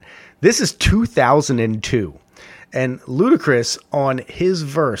This is 2002. And Ludacris, on his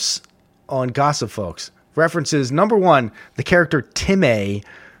verse on Gossip Folks, references, number one, the character Timmy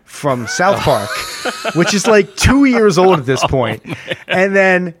from South Park, which is like 2 years old at this point. And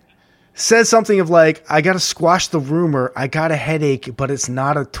then says something of like, I got to squash the rumor. I got a headache, but it's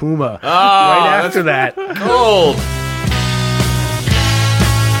not a tumor. Right after that. Cold.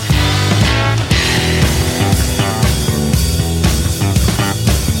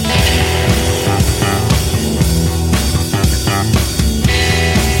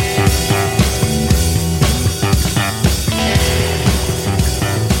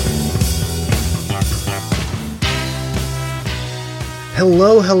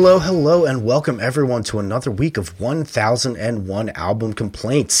 Hello, and welcome everyone to another week of 1001 Album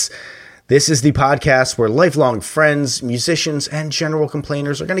Complaints. This is the podcast where lifelong friends, musicians, and general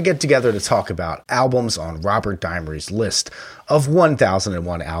complainers are going to get together to talk about albums on Robert Dimery's list of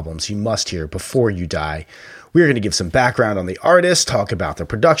 1001 albums you must hear before you die. We're going to give some background on the artist, talk about the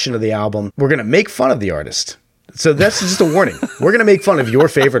production of the album. We're going to make fun of the artist. So that's just a warning. We're going to make fun of your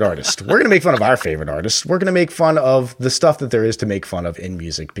favorite artist. We're going to make fun of our favorite artist. We're going to make fun of the stuff that there is to make fun of in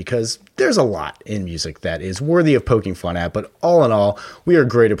music, because there's a lot in music that is worthy of poking fun at. But all in all, we are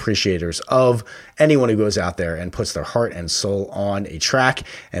great appreciators of anyone who goes out there and puts their heart and soul on a track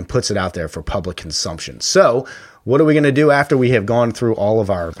and puts it out there for public consumption. So what are we going to do after we have gone through all of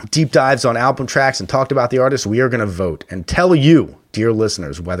our deep dives on album tracks and talked about the artists? We are going to vote and tell you, dear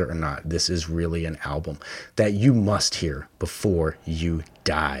listeners, whether or not this is really an album that you must hear before you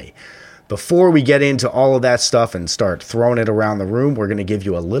die. Before we get into all of that stuff and start throwing it around the room, we're going to give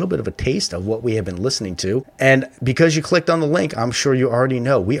you a little bit of a taste of what we have been listening to. And because you clicked on the link, I'm sure you already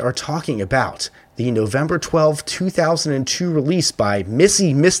know, we are talking about the November 12, 2002 release by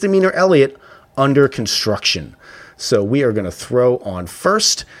Missy Misdemeanor Elliott, Under Construction. So we are going to throw on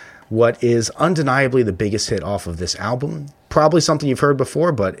first what is undeniably the biggest hit off of this album. Probably something you've heard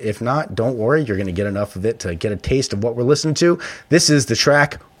before, but if not, don't worry. You're going to get enough of it to get a taste of what we're listening to. This is the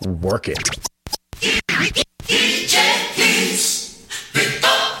track, Work It. DJ, please pick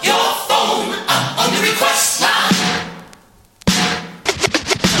up your phone. I'm on the request line.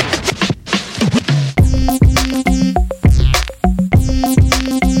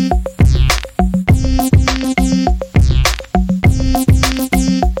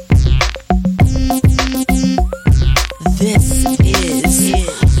 This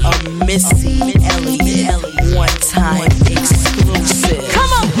is a Missy Elliott one-time exclusive. Come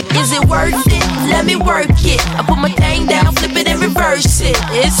on, is it worth it? Let me work it. I put my thing down, flip it and reverse it.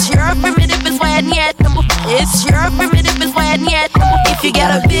 It's your primitive, it's why I need number. It's your primitive, it's why I need number. If you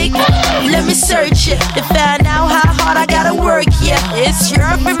got a big, let me search it to find out how hard I gotta work. Yeah, it's your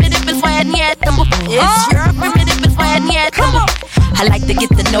primitive, it's why I need number. It's your primitive, it's why I need number. I like to get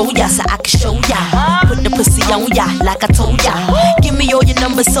to know ya so I can show ya. Put the pussy on ya like I told ya. Give me all your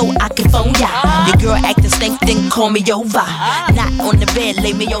numbers so I can phone ya. Your girl acting stink, then call me over. Not on the bed,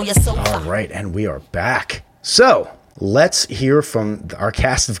 lay me on your sofa. All right, and we are back. So let's hear from our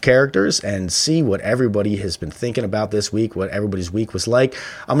cast of characters and see what everybody has been thinking about this week, what everybody's week was like.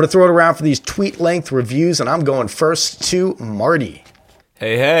 I'm going to throw it around for these tweet-length reviews, and I'm going first to Marty.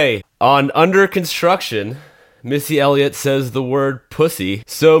 Hey. On Under Construction, Missy Elliott says the word pussy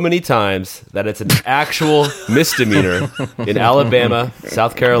so many times that it's an actual misdemeanor in Alabama,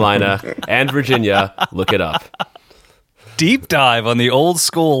 South Carolina, and Virginia. Look it up. Deep dive on the old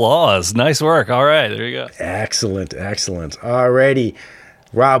school laws. Nice work. All right, there you go. Excellent. Alrighty.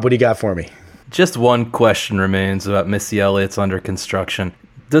 Rob, what do you got for me? Just one question remains about Missy Elliott's Under Construction.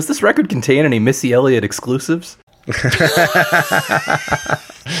 Does this record contain any Missy Elliott exclusives?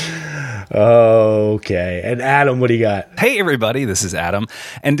 Okay. And Adam, what do you got? Hey, everybody, this is Adam.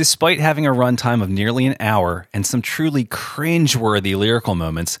 And despite having a runtime of nearly an hour and some truly cringe-worthy lyrical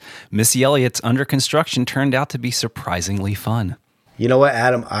moments, Missy Elliott's Under Construction turned out to be surprisingly fun. You know what,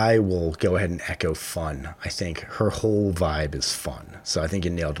 Adam? I will go ahead and echo fun. I think her whole vibe is fun. So I think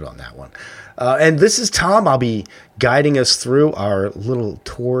you nailed it on that one. And this is Tom. I'll be guiding us through our little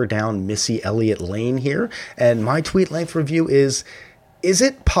tour down Missy Elliott lane here. And my tweet-length review is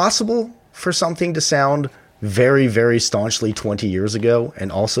it possible for something to sound very, very staunchly 20 years ago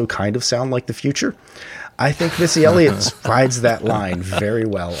and also kind of sound like the future? I think Missy Elliott rides that line very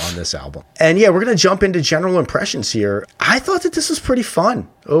well on this album. And yeah, we're going to jump into general impressions here. I thought that this was pretty fun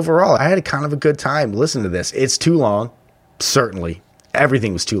overall. I had a kind of a good time listening to this. It's too long, certainly.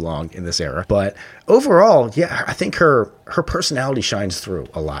 Everything was too long in this era. But overall, yeah, I think her personality shines through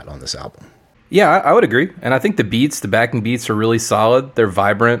a lot on this album. Yeah, I would agree. And I think the backing beats are really solid. They're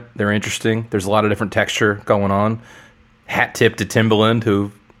vibrant. They're interesting. There's a lot of different texture going on. Hat tip to Timbaland,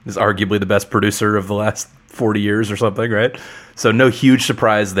 who is arguably the best producer of the last 40 years or something, right? So no huge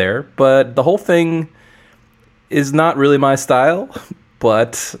surprise there. But the whole thing is not really my style,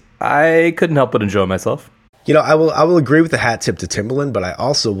 but I couldn't help but enjoy myself. You know, I will agree with the hat tip to Timbaland, but I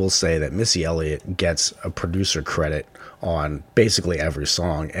also will say that Missy Elliott gets a producer credit on basically every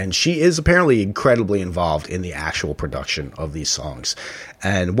song, and she is apparently incredibly involved in the actual production of these songs.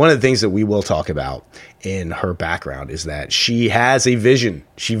 And one of the things that we will talk about in her background is that she has a vision.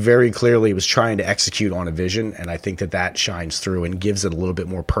 She very clearly was trying to execute on a vision, and I think that that shines through and gives it a little bit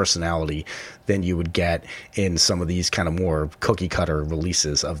more personality than you would get in some of these kind of more cookie cutter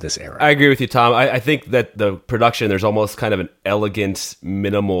releases of this era. I agree with you, Tom. I think that the production, there's almost kind of an elegant,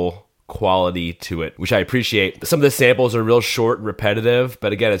 minimal quality to it, which I appreciate. Some of the samples are real short and repetitive,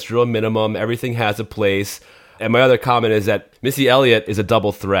 but again, it's real minimum. Everything has a place. And my other comment is that Missy Elliott is a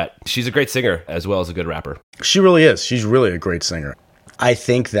double threat. She's a great singer as well as a good rapper. She really is. She's really a great singer. I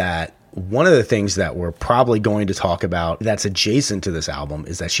think that one of the things that we're probably going to talk about that's adjacent to this album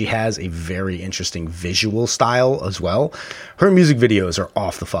is that she has a very interesting visual style as well. Her music videos are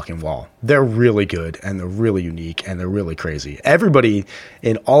off the fucking wall. They're really good, and they're really unique, and they're really crazy. Everybody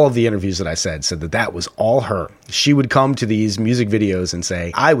in all of the interviews that I said that that was all her. She would come to these music videos and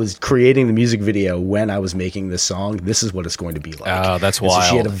say, I was creating the music video when I was making this song. This is what it's going to be like. Oh, that's and wild. So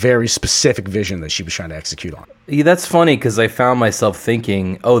she had a very specific vision that she was trying to execute on. Yeah, that's funny because I found myself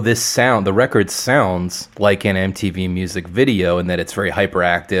thinking, oh, the record sounds like an MTV music video, and that it's very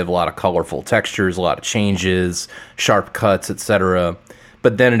hyperactive, a lot of colorful textures, a lot of changes, sharp cuts, etc.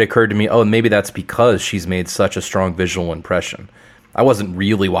 But then it occurred to me, oh, maybe that's because she's made such a strong visual impression. I wasn't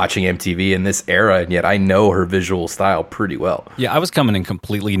really watching MTV in this era, and yet I know her visual style pretty well. Yeah, I was coming in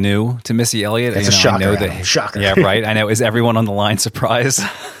completely new to Missy Elliott. It's a shocker. Shocker. Yeah, right. I know. Is everyone on the line surprised?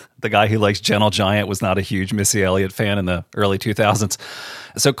 The guy who likes Gentle Giant was not a huge Missy Elliott fan in the early 2000s.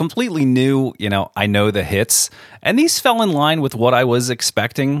 So completely new, I know the hits. And these fell in line with what I was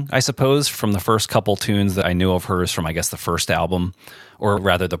expecting, I suppose, from the first couple tunes that I knew of hers from, I guess, the first album, or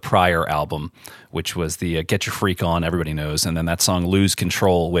rather the prior album, which was the Get Your Freak On, everybody knows, and then that song Lose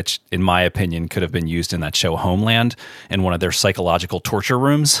Control, which, in my opinion, could have been used in that show Homeland in one of their psychological torture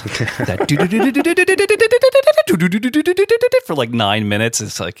rooms. That for like 9 minutes.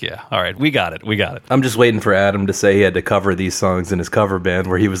 It's like, yeah, all right, we got it. I'm just waiting for Adam to say he had to cover these songs in his cover band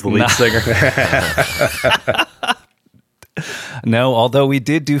where he was the lead singer. No, although we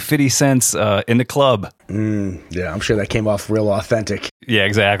did do 50 Cents in the club. Yeah, I'm sure that came off real authentic. Yeah,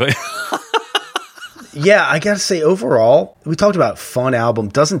 exactly. Yeah, I gotta say, overall, we talked about fun album,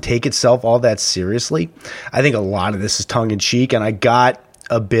 doesn't take itself all that seriously. I think a lot of this is tongue-in-cheek, and I got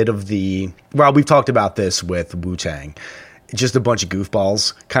a bit of we've talked about this with Wu-Tang, just a bunch of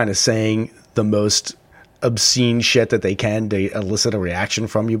goofballs kind of saying the most obscene shit that they can to elicit a reaction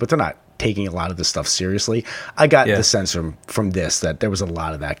from you, but they're not taking a lot of this stuff seriously. I got the sense from this that there was a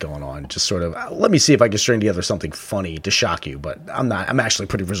lot of that going on. Just sort of, let me see if I can string together something funny to shock you, but I'm actually a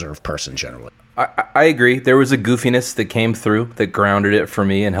pretty reserved person generally. I agree. There was a goofiness that came through that grounded it for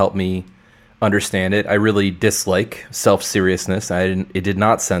me and helped me understand it. I really dislike self-seriousness. It did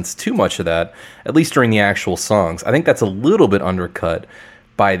not sense too much of that, at least during the actual songs. I think that's a little bit undercut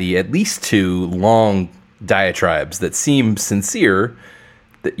by the at least two long diatribes that seem sincere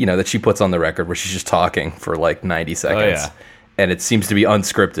that she puts on the record, where she's just talking for like 90 seconds. Oh, yeah. And it seems to be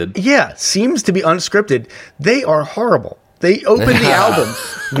unscripted. Yeah, seems to be unscripted. They are horrible. They open the album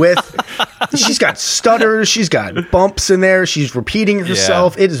with, she's got stutters, she's got bumps in there, she's repeating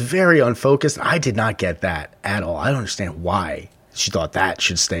herself. Yeah. It is very unfocused. I did not get that at all. I don't understand why she thought that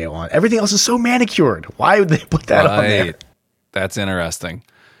should stay on. Everything else is so manicured. Why would they put that on there? That's interesting.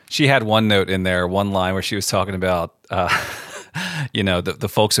 She had one note in there, one line where she was talking about, the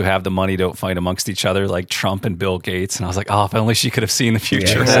folks who have the money don't fight amongst each other, like Trump and Bill Gates. And I was like, oh, if only she could have seen the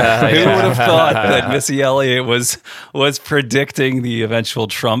future. Yeah. Who would have thought that Missy Elliott was predicting the eventual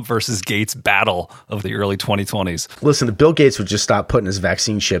Trump versus Gates battle of the early 2020s? Listen, if Bill Gates would just stop putting his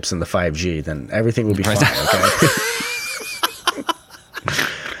vaccine chips in the 5G, then everything would be fine, okay?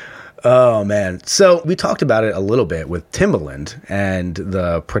 Oh, man. So we talked about it a little bit with Timbaland and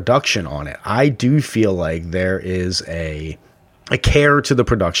the production on it. I do feel like there is a care to the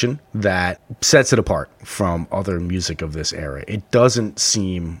production that sets it apart from other music of this era. It doesn't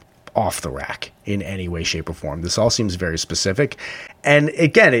seem off the rack in any way, shape, or form. This all seems very specific. And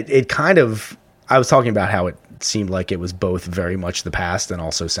again, it kind of, I was talking about how it seemed like it was both very much the past and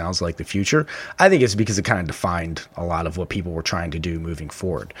also sounds like the future. I think it's because it kind of defined a lot of what people were trying to do moving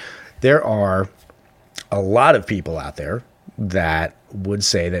forward. There are a lot of people out there that would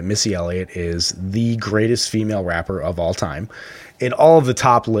say that Missy Elliott is the greatest female rapper of all time. in all of the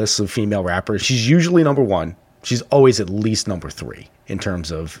top lists of female rappers, she's usually number one. She's always at least number three in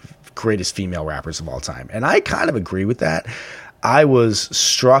terms of greatest female rappers of all time. And I kind of agree with that. I was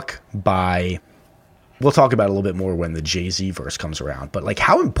struck by, we'll talk about it a little bit more when the Jay-Z verse comes around, but like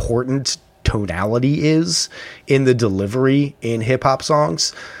how important tonality is in the delivery in hip hop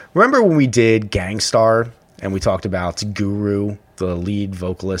songs. Remember when we did Gangstar and we talked about Guru, the lead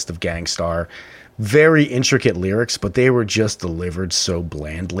vocalist of Gangstar? Very intricate lyrics, but they were just delivered so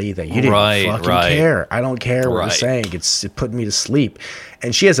blandly that you didn't fucking care. I don't care what you're saying. It's putting me to sleep.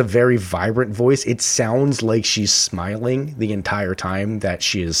 And she has a very vibrant voice. It sounds like she's smiling the entire time that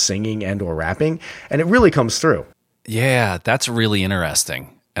she is singing and or rapping, and it really comes through. Yeah, that's really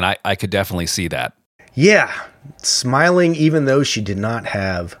interesting. And I could definitely see that. Yeah, smiling even though she did not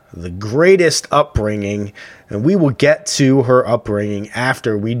have the greatest upbringing. And we will get to her upbringing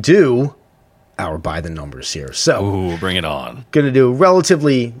after we do our by the numbers here. So, ooh, bring it on. Going to do a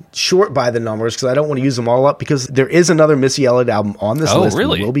relatively short by the numbers because I don't want to use them all up because there is another Missy Elliott album on this list.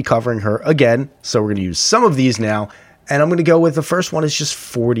 Really? We'll be covering her again. So we're going to use some of these now. And I'm going to go with the first one is just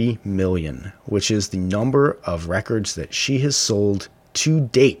 40 million, which is the number of records that she has sold to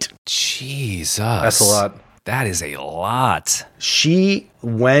date. Jesus. That's a lot. That is a lot. She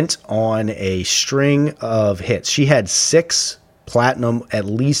went on a string of hits. She had at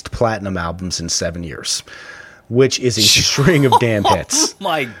least platinum albums in 7 years, which is a string of damn hits. Oh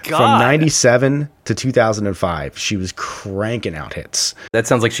my God. From 97 to 2005, she was cranking out hits. That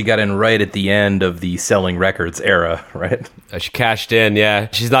sounds like she got in right at the end of the selling records era, right? She cashed in, yeah.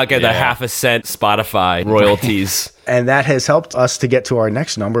 She's not getting the half a cent Spotify royalties. And that has helped us to get to our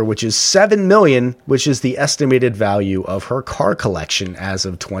next number, which is 7 million, which is the estimated value of her car collection as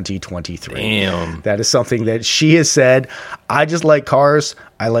of 2023. Damn. That is something that she has said, I just like cars.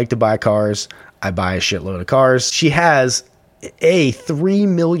 I like to buy cars. I buy a shitload of cars. She has a $3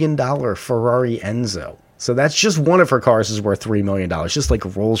 million Ferrari Enzo. So that's just one of her cars is worth $3 million. Just like a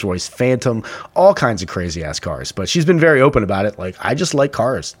Rolls Royce Phantom, all kinds of crazy ass cars. But she's been very open about it. Like, I just like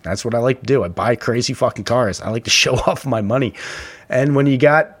cars. That's what I like to do. I buy crazy fucking cars. I like to show off my money. And when you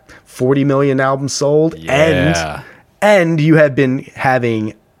got 40 million albums sold and you have been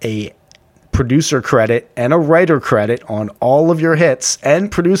having a producer credit and a writer credit on all of your hits and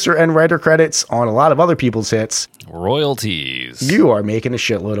producer and writer credits on a lot of other people's hits, royalties, you are making a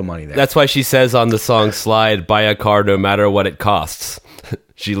shitload of money there. That's why she says on the song Slide, buy a car no matter what it costs.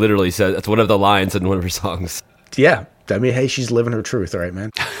 She literally says, that's one of the lines in one of her songs. Yeah. I mean, hey, she's living her truth, all right,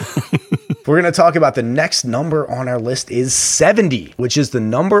 man? We're going to talk about the next number on our list is 70, which is the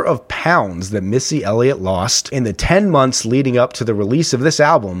number of pounds that Missy Elliott lost in the 10 months leading up to the release of this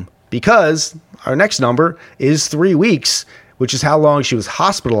album, because our next number is 3 weeks, which is how long she was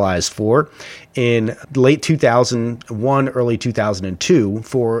hospitalized for in late 2001, early 2002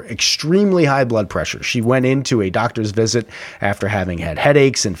 for extremely high blood pressure. She went into a doctor's visit after having had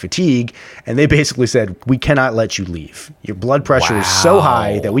headaches and fatigue, and they basically said, we cannot let you leave. Your blood pressure is so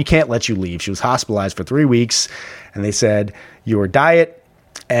high that we can't let you leave. She was hospitalized for 3 weeks, and they said, your diet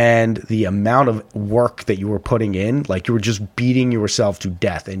and the amount of work that you were putting in, like you were just beating yourself to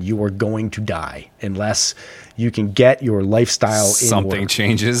death and you were going to die unless you can get your lifestyle in something order.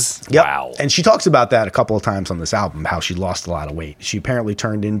 Changes. Yep. Wow. And she talks about that a couple of times on this album, how she lost a lot of weight. She apparently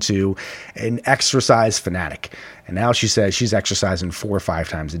turned into an exercise fanatic. And now she says she's exercising 4 or 5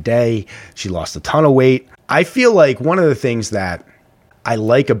 times a day. She lost a ton of weight. I feel like one of the things that I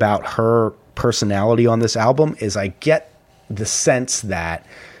like about her personality on this album is I get the sense that,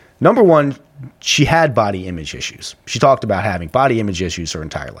 number one, she had body image issues. She talked about having body image issues her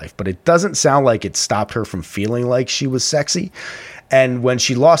entire life, but it doesn't sound like it stopped her from feeling like she was sexy. And when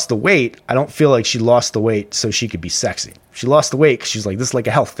she lost the weight, I don't feel like she lost the weight so she could be sexy. She lost the weight because she's like, this is like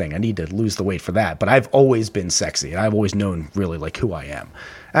a health thing. I need to lose the weight for that. But I've always been sexy, and I've always known really like who I am.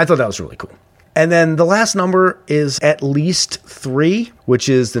 And I thought that was really cool. And then the last number is at least 3, which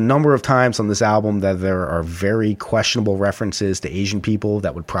is the number of times on this album that there are very questionable references to Asian people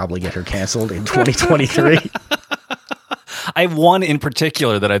that would probably get her canceled in 2023. I have one in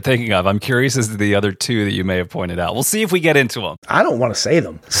particular that I'm thinking of. I'm curious as to the other 2 that you may have pointed out. We'll see if we get into them. I don't want to say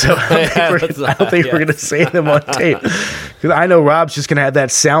them, so I don't think we're going to say them on tape. Because I know Rob's just going to have that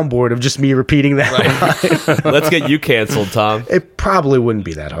soundboard of just me repeating that line. Let's get you canceled, Tom. It probably wouldn't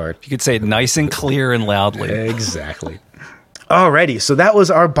be that hard. You could say it nice and clear and loudly. Exactly. Alrighty, so that was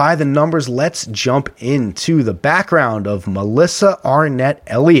our by the numbers. Let's jump into the background of Melissa Arnett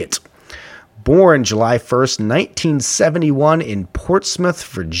Elliott. Born July 1st, 1971 in Portsmouth,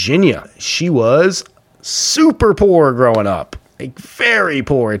 Virginia. She was super poor growing up. like very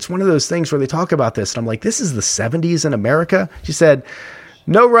poor. It's one of those things where they talk about this, and I'm like, this is the 70s in America. She said,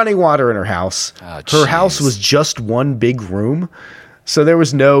 no running water in her house. Her house was just one big room. So there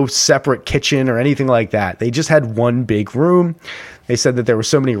was no separate kitchen or anything like that. They just had one big room. They said that there were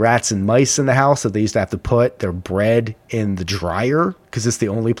so many rats and mice in the house that they used to have to put their bread in the dryer because it's the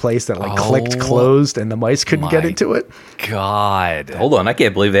only place that clicked closed and the mice couldn't get into it. God. Hold on, I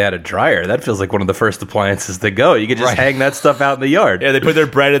can't believe they had a dryer. That feels like one of the first appliances to go. You could just hang that stuff out in the yard. Yeah, they put their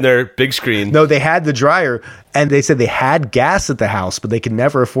bread in their big screen. No, they had the dryer, and they said they had gas at the house, but they could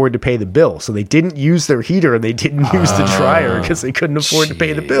never afford to pay the bill. So they didn't use their heater and they didn't use the dryer because they couldn't afford to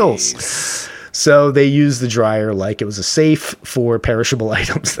pay the bills. So they used the dryer like it was a safe for perishable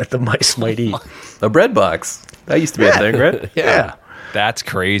items that the mice might eat. A bread box. That used to be a thing, right? Yeah. That's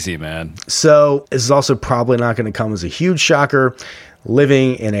crazy, man. So this is also probably not going to come as a huge shocker.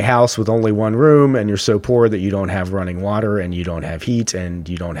 Living in a house with only one room and you're so poor that you don't have running water and you don't have heat and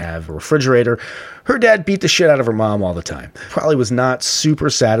you don't have a refrigerator. Her dad beat the shit out of her mom all the time. Probably was not super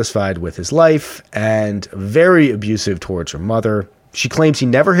satisfied with his life and very abusive towards her mother. She claims he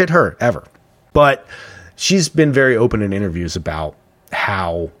never hit her, ever. But she's been very open in interviews about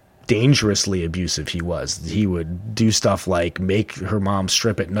how dangerously abusive he was. He would do stuff like make her mom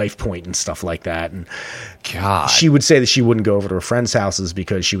strip at knife point and stuff like that. And God, she would say that she wouldn't go over to her friends' houses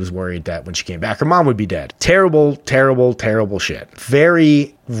because she was worried that when she came back, her mom would be dead. Terrible, terrible, terrible shit.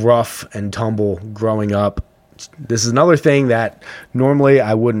 Very rough and tumble growing up. This is another thing that normally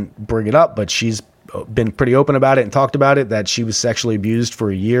I wouldn't bring it up, but she's been pretty open about it and talked about it, that she was sexually abused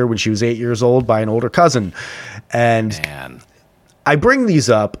for a year when she was 8 years old by an older cousin. And I bring these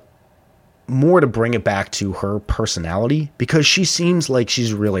up more to bring it back to her personality because she seems like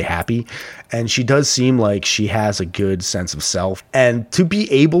she's really happy and she does seem like she has a good sense of self. And to be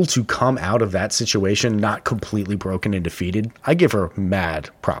able to come out of that situation not completely broken and defeated, I give her mad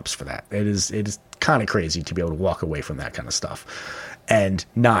props for that. It is kind of crazy to be able to walk away from that kind of stuff and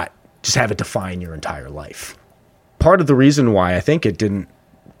not just have it define your entire life. Part of the reason why I think it didn't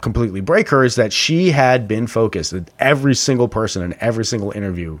completely break her is that she had been focused. Every single person in every single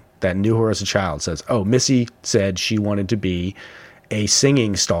interview that knew her as a child says, oh, Missy said she wanted to be a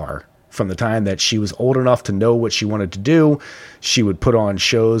singing star. From the time that she was old enough to know what she wanted to do, she would put on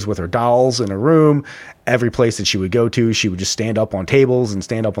shows with her dolls in her room. Every place that she would go to, she would just stand up on tables and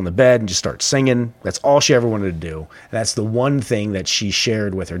stand up on the bed and just start singing. That's all she ever wanted to do. And that's the one thing that she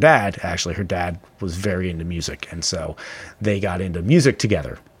shared with her dad. Actually, her dad was very into music, and so they got into music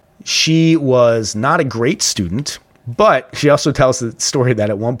together. She was not a great student, but she also tells the story that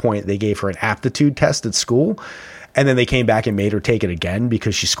at one point they gave her an aptitude test at school. And then they came back and made her take it again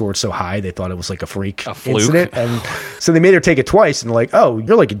because she scored so high. They thought it was like a freak incident. And so they made her take it twice. And they're like, oh,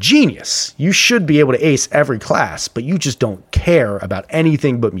 you're like a genius. You should be able to ace every class, but you just don't care about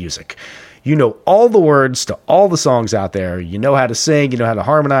anything but music. You know all the words to all the songs out there. You know how to sing. You know how to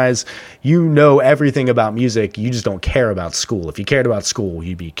harmonize. You know everything about music. You just don't care about school. If you cared about school,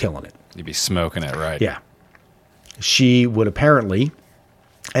 you'd be killing it. You'd be smoking it, right? Yeah. She would apparently,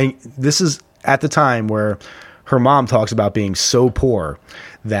 and this is at the time where her mom talks about being so poor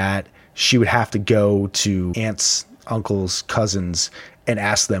that she would have to go to aunts, uncles, cousins, and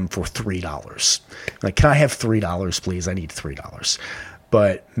ask them for $3. Like, can I have $3, please? I need $3.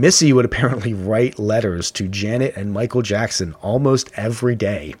 But Missy would apparently write letters to Janet and Michael Jackson almost every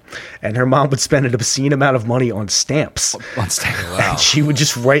day. And her mom would spend an obscene amount of money on stamps. On stamps, wow. And she would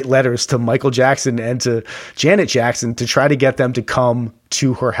just write letters to Michael Jackson and to Janet Jackson to try to get them to come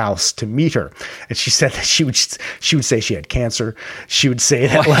to her house to meet her. And she said that she would say she had cancer. She would say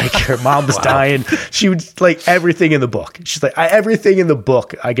that like her mom was dying. She would like everything in the book. She's like, everything in the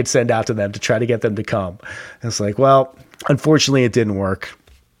book I could send out to them to try to get them to come. And it's like, well, unfortunately, it didn't work.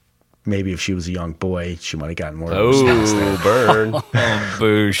 Maybe if she was a young boy, she might have gotten more. Oh, burn.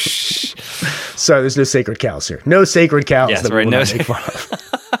 Boosh. Sorry, there's no sacred cows here. No sacred cows. Yes, that right. we will not make fun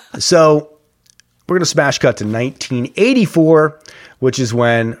of. So we're going to smash cut to 1984, which is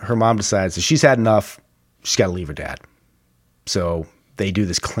when her mom decides that she's had enough. She's got to leave her dad. So they do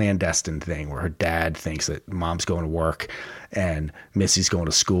this clandestine thing where her dad thinks that mom's going to work and Missy's going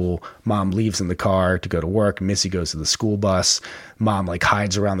to school. Mom leaves in the car to go to work. Missy goes to the school bus. Mom like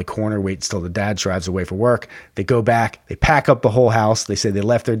hides around the corner, waits till the dad drives away for work. They go back. They pack up the whole house. They say they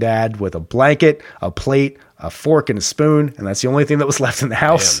left their dad with a blanket, a plate, a fork, and a spoon, and that's the only thing that was left in the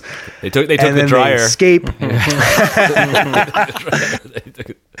house. Damn. They took and the then dryer. They escape.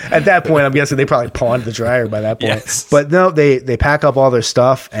 At that point, I'm guessing they probably pawned the dryer by that point. Yes. But no, they pack up all their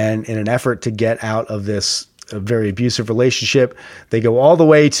stuff, and in an effort to get out of this very abusive relationship, they go all the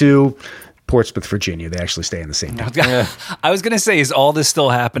way to Portsmouth, Virginia. They actually stay in the same town. I was going to say, is all this still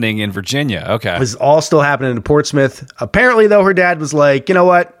happening in Virginia? Okay. It was all still happening in Portsmouth. Apparently, though, her dad was like, you know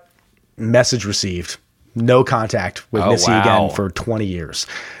what? Message received. No contact with Missy again for 20 years.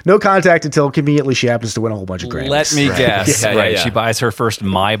 No contact until conveniently she happens to win a whole bunch of Grammys. Let me guess. Right. She buys her first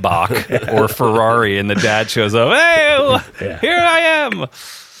Maybach or Ferrari, and the dad shows up. Hey, here I am.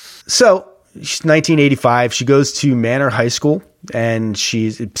 So, 1985, she goes to Manor High School, and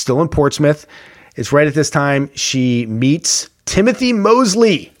she's still in Portsmouth. It's right at this time she meets Timothy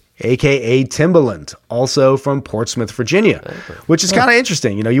Mosley, a.k.a. Timbaland, also from Portsmouth, Virginia, which is kind of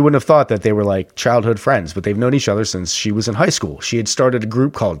interesting. You know, you wouldn't have thought that they were like childhood friends, but they've known each other since she was in high school. She had started a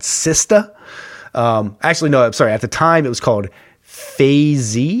group called Sista. Actually, no, I'm sorry. At the time, it was called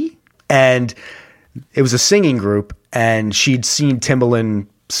Fazy, and it was a singing group, and she'd seen Timbaland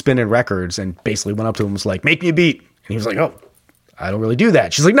spinning records and basically went up to him and was like, make me a beat. And he was like, oh, I don't really do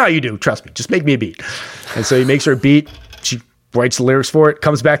that. She's like, no, you do. Trust me. Just make me a beat. And so he makes her a beat. She writes the lyrics for it,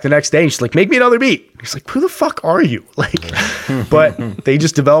 comes back the next day, and she's like, make me another beat. He's like, who the fuck are you? Like, but they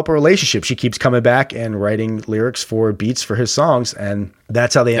just develop a relationship. She keeps coming back and writing lyrics for beats for his songs, and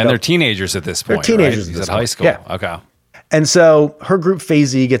that's how they end up. And they're teenagers at this point. They're teenagers right? at this high point. school. Yeah. Okay. And so her group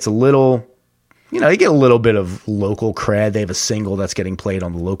Fazy gets a little, you know, they get a little bit of local cred. They have a single that's getting played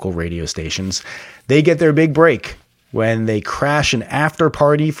on the local radio stations. They get their big break when they crash an after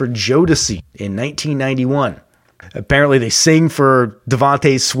party for Jodeci in 1991. Apparently they sing for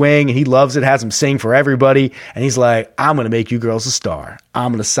Devontae Swing, and he loves it, has him sing for everybody. And he's like, I'm going to make you girls a star.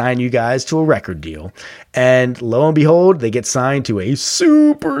 I'm going to sign you guys to a record deal. And lo and behold, they get signed to a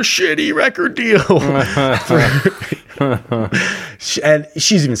super shitty record deal. And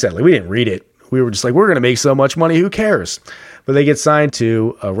she's even said, like, we didn't read it. We were just like, we're going to make so much money, who cares? But they get signed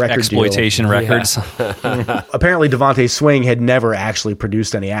to a record Exploitation deal. records. Apparently, Devontae Swing had never actually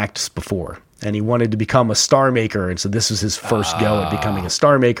produced any acts before, and he wanted to become a star maker, and so this was his first go at becoming a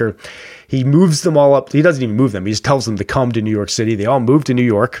star maker. He moves them all up. He doesn't even move them. He just tells them to come to New York City. They all move to New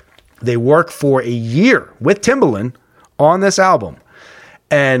York. They work for a year with Timbaland on this album.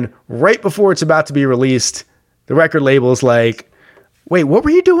 And right before it's about to be released, the record label is like, wait, what were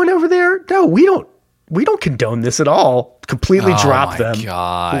you doing over there? No, we don't condone this at all. Completely drop them.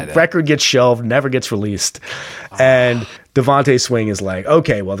 God. The record gets shelved, never gets released. And Devontae Swing is like,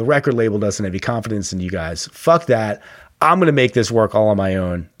 okay, well, the record label doesn't have any confidence in you guys. Fuck that. I'm going to make this work all on my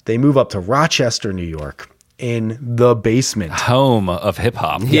own. They move up to Rochester, New York, in the basement. Home of hip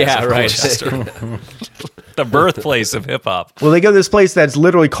hop. Yeah, right. The birthplace of hip hop. Well, they go to this place that's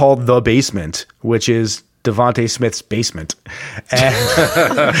literally called The Basement, which is Devontae Smith's basement. And,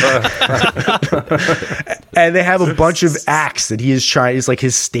 and they have a bunch of acts that he is trying, it's like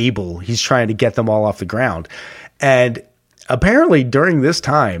his stable. He's trying to get them all off the ground. And apparently during this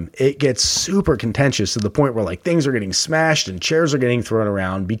time, it gets super contentious to the point where like things are getting smashed and chairs are getting thrown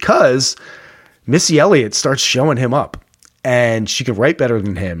around because Missy Elliott starts showing him up. And she can write better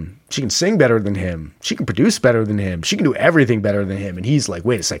than him. She can sing better than him. She can produce better than him. She can do everything better than him. And he's like,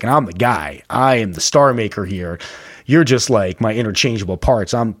 wait a second, I'm the guy. I am the star maker here. You're just like my interchangeable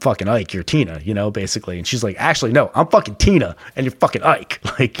parts. I'm fucking Ike. You're Tina, you know, basically. And she's like, actually, no, I'm fucking Tina and you're fucking Ike.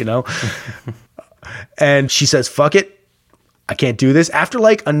 Like, you know. And she says, fuck it. I can't do this. After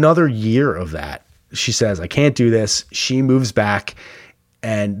like another year of that, she says, I can't do this. She moves back.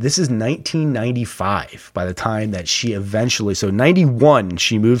 And this is 1995 by the time that she eventually, so 91,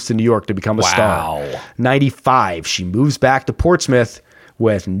 she moves to New York to become a star. 95, she moves back to Portsmouth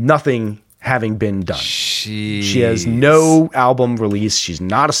with nothing having been done. She has no album release. She's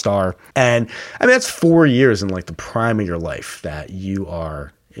not a star. And I mean, that's 4 years in like the prime of your life that you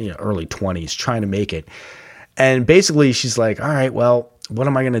are, you know, early 20s trying to make it. And basically she's like, all right, well, what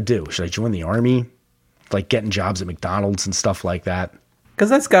am I going to do? Should I join the army? Like getting jobs at McDonald's and stuff like that. Because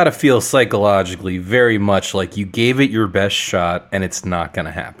that's got to feel psychologically very much like you gave it your best shot and it's not going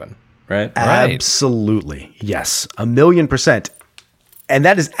to happen, right? Absolutely. Yes. 1,000,000%. And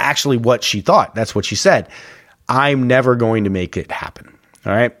that is actually what she thought. That's what she said. I'm never going to make it happen.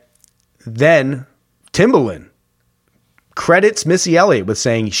 All right. Then Timbaland credits Missy Elliott with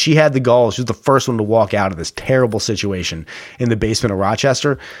saying she had the gall. She was the first one to walk out of this terrible situation in the basement of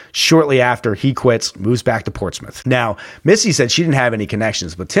Rochester. Shortly after, he quits, moves back to Portsmouth. Now, Missy said she didn't have any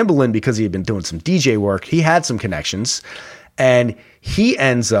connections, but Timbaland, because he had been doing some DJ work, he had some connections, and he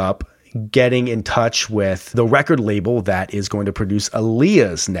ends up getting in touch with the record label that is going to produce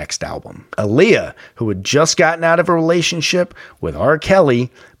Aaliyah's next album. Aaliyah, who had just gotten out of a relationship with R.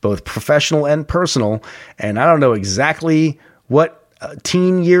 Kelly, both professional and personal, and I don't know exactly what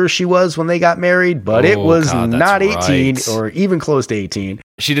teen years she was when they got married, but it was God, not that's 18 right. or even close to 18.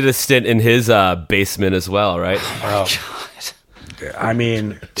 She did a stint in his basement as well, right? I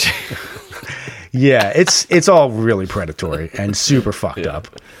mean, yeah, it's all really predatory and super fucked up.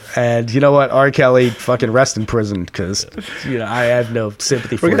 And you know what? R. Kelly, fucking rest in prison, because I have no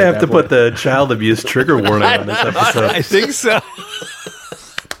sympathy for We're it gonna at have to that put point. the child abuse trigger warning on this episode. I think so.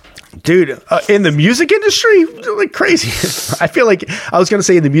 Dude, in the music industry, like crazy. I feel like I was going to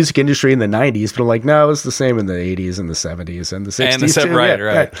say in the music industry in the 90s, but I'm like, no, it was the same in the 80s and the 70s and the 60s. And the too. right.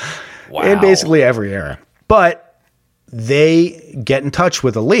 Yeah. Wow. In basically every era. But they get in touch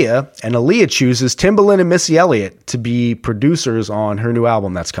with Aaliyah, and Aaliyah chooses Timbaland and Missy Elliott to be producers on her new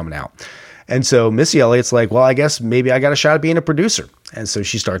album that's coming out. And so Missy Elliott's like, well, I guess maybe I got a shot at being a producer. And so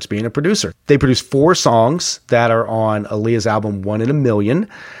she starts being a producer. They produce 4 songs that are on Aaliyah's album, One in a Million.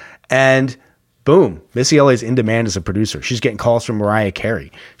 And boom, Missy Elliott's in demand as a producer. She's getting calls from Mariah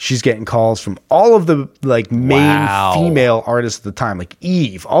Carey. She's getting calls from all of the main female artists at the time, like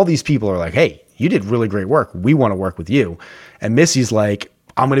Eve. All these people are like, hey, you did really great work. We want to work with you. And Missy's like,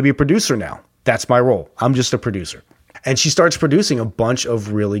 I'm going to be a producer now. That's my role. I'm just a producer. And she starts producing a bunch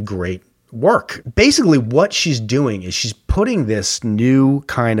of really great work. Basically, what she's doing is she's putting this new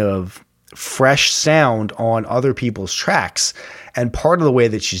kind of fresh sound on other people's tracks. And part of the way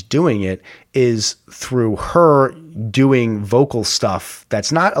that she's doing it is through her doing vocal stuff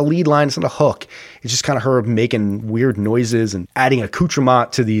that's not a lead line, it's not a hook. It's just kind of her making weird noises and adding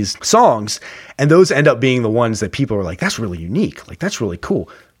accoutrement to these songs. And those end up being the ones that people are like, that's really unique. Like, that's really cool.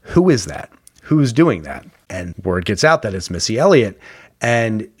 Who is that? Who's doing that? And word gets out that it's Missy Elliott.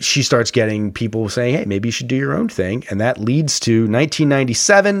 And she starts getting people saying, hey, maybe you should do your own thing. And that leads to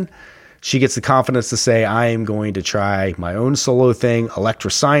 1997. She gets the confidence to say, I am going to try my own solo thing. Elektra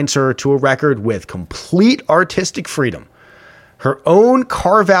signs her to a record with complete artistic freedom. Her own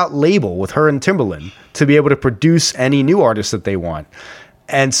carve-out label with her and Timbaland to be able to produce any new artists that they want.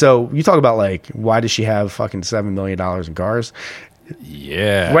 And so you talk about, like, why does she have fucking $7 million in cars?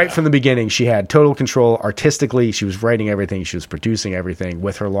 Yeah. Right from the beginning, she had total control artistically. She was writing everything. She was producing everything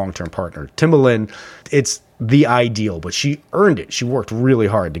with her long-term partner, Timbaland. It's the ideal, but she earned it. She worked really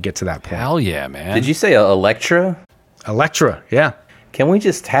hard to get to that point. Hell yeah, man. Did you say Elektra? Elektra, yeah. Can we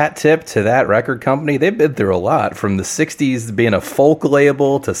just hat tip to that record company? They've been through a lot, from the 60s being a folk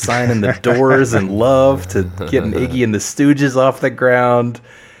label to signing the Doors and Love to getting Iggy and the Stooges off the ground.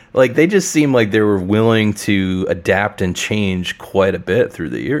 Like, they just seem like they were willing to adapt and change quite a bit through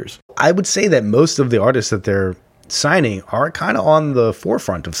the years. I would say that most of the artists that they're signing are kind of on the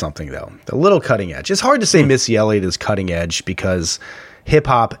forefront of something, though. A little cutting edge. It's hard to say Missy Elliott is cutting edge because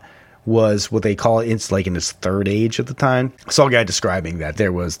hip-hop was what they call it. It's like in its third age at the time. I saw a guy describing that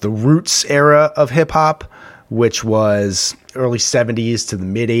there was the roots era of hip-hop, which was early 70s to the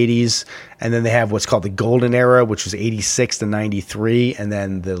mid 80s. And then they have what's called the golden era, which was 86 to 93. And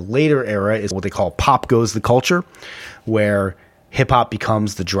then the later era is what they call pop goes the culture, where hip hop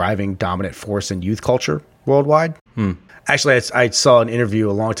becomes the driving dominant force in youth culture worldwide. Actually, I saw an interview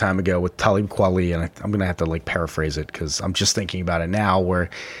a long time ago with Talib Kweli, and I'm going to have to paraphrase it because I'm just thinking about it now, where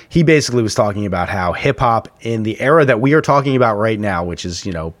he basically was talking about how hip hop in the era that we are talking about right now, which is,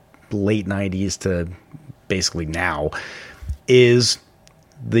 late 90s to basically now, is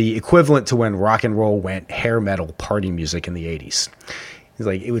the equivalent to when rock and roll went hair metal party music in the 80s. He's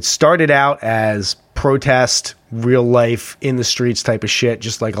like, it started out as protest, real life, in the streets type of shit,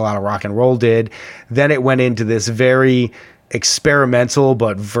 just like a lot of rock and roll did. Then it went into this very experimental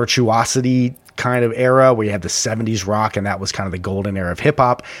but virtuosity kind of era where you had the 70s rock, and that was kind of the golden era of hip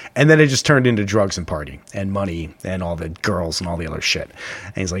hop. And then it just turned into drugs and party and money and all the girls and all the other shit.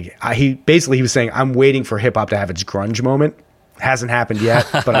 And he's like, he was saying, I'm waiting for hip hop to have its grunge moment. Hasn't happened yet,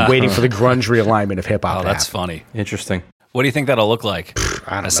 but I'm waiting for the grunge realignment of hip hop. Oh, that's funny. Interesting. What do you think that'll look like?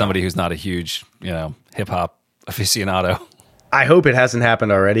 I don't know. As somebody who's not a huge, hip hop aficionado. I hope it hasn't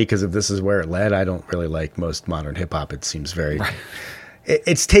happened already, because if this is where it led, I don't really like most modern hip hop. It seems very... Right.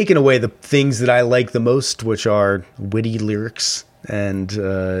 It's taken away the things that I like the most, which are witty lyrics and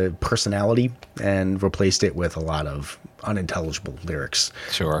personality, and replaced it with a lot of unintelligible lyrics.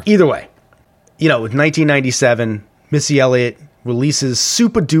 Sure. Either way, with 1997, Missy Elliott releases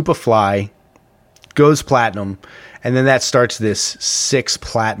Super Duper Fly, goes platinum, and then that starts this 6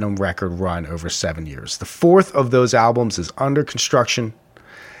 platinum record run over 7 years. The 4th of those albums is under construction,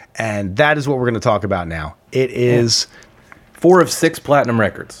 and that is what we're going to talk about now. It is... 4 of 6 platinum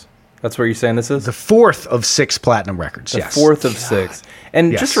records. That's what you're saying this is? The 4th of 6 platinum records, yes. The 4th of 6.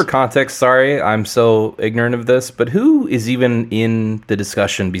 And just for context, sorry, I'm so ignorant of this, but who is even in the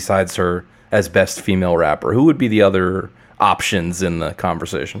discussion besides her as best female rapper? Who would be the other options in the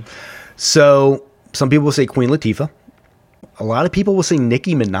conversation. So some people will say Queen Latifah. A lot of people will say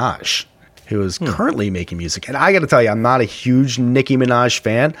Nicki Minaj, who is currently making music. And I got to tell you, I'm not a huge Nicki Minaj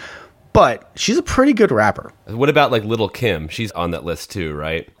fan, but she's a pretty good rapper. What about like Lil' Kim? She's on that list too,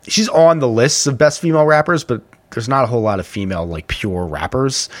 right? She's on the lists of best female rappers, but there's not a whole lot of female, like, pure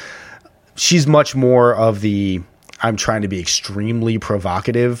rappers. She's much more of the, I'm trying to be extremely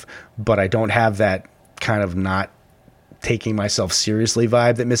provocative, but I don't have that kind of not taking myself seriously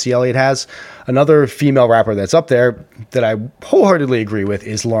vibe that Missy Elliott has. Another female rapper that's up there that I wholeheartedly agree with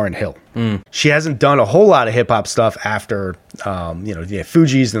is Lauryn Hill. She hasn't done a whole lot of hip hop stuff after, the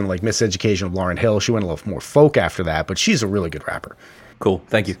Fugees and like Miseducation of Lauryn Hill. She went a little more folk after that, but she's a really good rapper. Cool.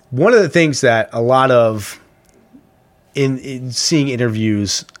 Thank you. One of the things that a lot of in seeing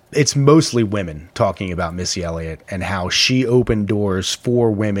interviews, it's mostly women talking about Missy Elliott and how she opened doors for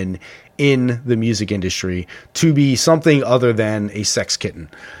women in the music industry to be something other than a sex kitten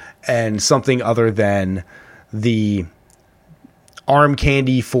and something other than the arm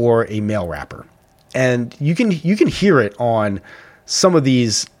candy for a male rapper. And you can hear it on some of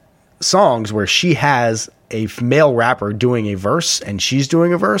these songs where she has a male rapper doing a verse and she's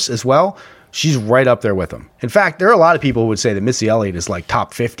doing a verse as well. She's right up there with them. In fact, there are a lot of people who would say that Missy Elliott is like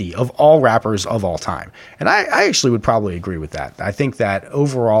top 50 of all rappers of all time. And I actually would probably agree with that. I think that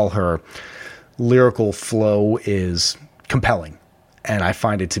overall her lyrical flow is compelling, and I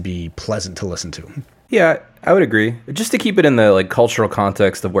find it to be pleasant to listen to. Yeah, I would agree. Just to keep it in the like cultural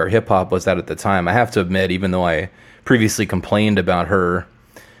context of where hip hop was at the time, I have to admit, even though I previously complained about her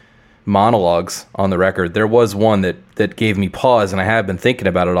monologues on the record, there was one that gave me pause, and I have been thinking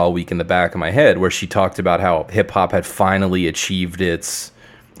about it all week in the back of my head, where she talked about how hip-hop had finally achieved its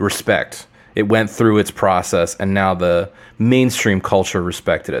respect. It went through its process, and now the mainstream culture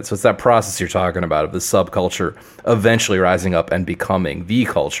respected it. So it's that process you're talking about of the subculture eventually rising up and becoming the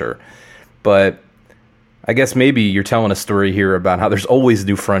culture. But I guess maybe you're telling a story here about how there's always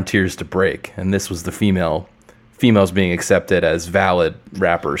new frontiers to break, and this was the females being accepted as valid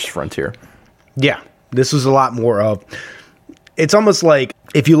rappers frontier. Yeah, this was a lot more of, it's almost like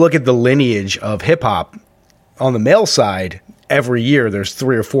if you look at the lineage of hip hop on the male side, every year there's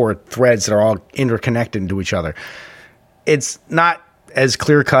 3 or 4 threads that are all interconnected to each other. It's not as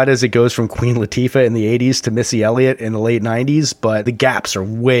clear cut as it goes from Queen Latifah in the 80s to Missy Elliott in the late 90s, but the gaps are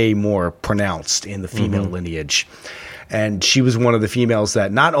way more pronounced in the female lineage. And she was one of the females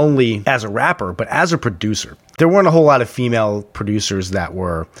that not only as a rapper, but as a producer. There weren't a whole lot of female producers that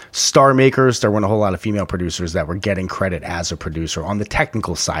were star makers. There weren't a whole lot of female producers that were getting credit as a producer on the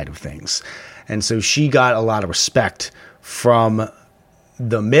technical side of things. And so she got a lot of respect from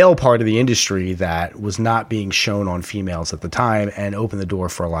the male part of the industry that was not being shown on females at the time, and opened the door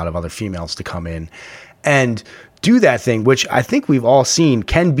for a lot of other females to come in and do that thing, which I think we've all seen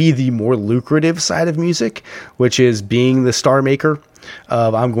can be the more lucrative side of music, which is being the star maker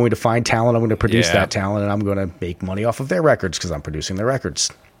of, I'm going to find talent, I'm going to produce that talent, and I'm going to make money off of their records because I'm producing their records.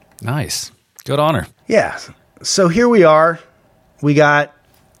 Nice. Good on her. Yeah. So here we are. We got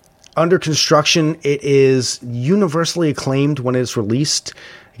Under Construction. It is universally acclaimed when it's released.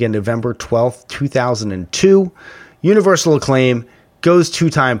 Again, November 12th, 2002. Universal acclaim, goes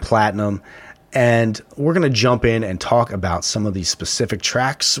 2-time platinum. And we're going to jump in and talk about some of these specific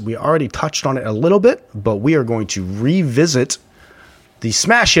tracks. We already touched on it a little bit, but we are going to revisit the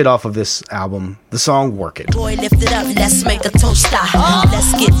smash hit off of this album, the song Work It. Boy, lift it up, let's make a toast.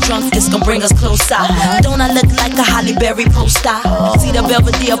 Let's get drunk, it's gonna bring us closer. Don't I look like a Holly Berry poster? See the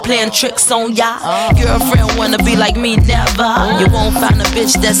Belvedere playing tricks on ya. Girlfriend wanna be like me, never. You won't find a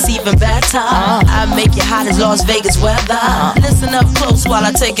bitch that's even better. I make you hot as Las Vegas weather. Listen up close while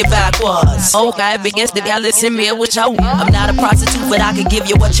I take it backwards. Okay, begins to listen me with you. I'm not a prostitute, but I can give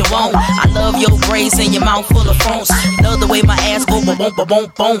you what you want. I love your braids and your mouth full of phones. Love the way my ass go boom.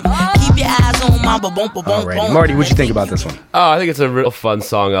 Keep your eyes on my boom. Alrighty. Marty, what'd you think about this one? Oh, I think it's a real fun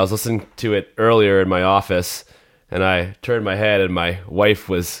song. I was listening to it earlier in my office, and I turned my head, and my wife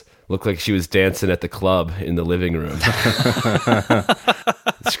looked like she was dancing at the club in the living room.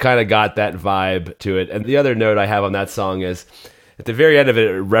 It's kind of got that vibe to it. And the other note I have on that song is, at the very end of it,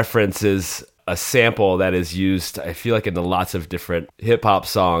 it references a sample that is used, I feel like, in lots of different hip-hop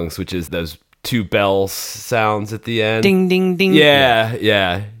songs, which is those 2 bells sounds at the end. Ding, ding, ding.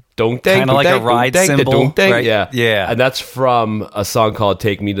 Yeah. Don't kind of like a ride cymbal, right? Yeah. And that's from a song called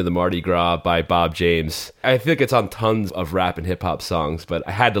Take Me to the Mardi Gras by Bob James. I feel like it's on tons of rap and hip-hop songs, but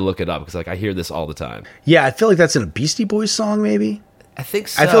I had to look it up because I hear this all the time. Yeah, I feel like that's in a Beastie Boys song, maybe. I think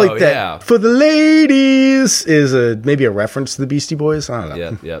so. I feel like that For the Ladies is maybe a reference to the Beastie Boys. I don't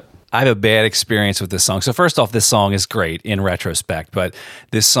know. Yep. I have a bad experience with this song. So first off, this song is great in retrospect, but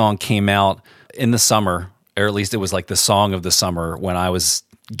this song came out in the summer, or at least it was like the song of the summer when I was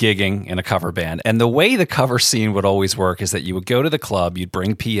gigging in a cover band. And the way the cover scene would always work is that you would go to the club, you'd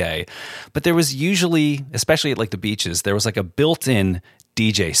bring PA, but there was usually, especially at like the beaches, there was like a built-in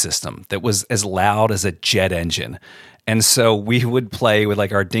DJ system that was as loud as a jet engine. And so we would play with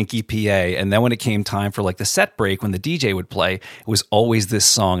like our dinky PA. And then when it came time for like the set break, when the DJ would play, it was always this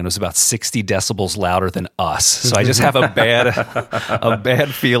song. And it was about 60 decibels louder than us. So I just have a bad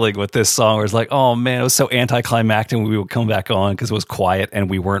feeling with this song where it's like, oh man, it was so anticlimactic when we would come back on because it was quiet and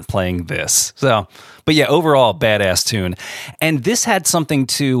we weren't playing this. So, but yeah, overall, badass tune. And this had something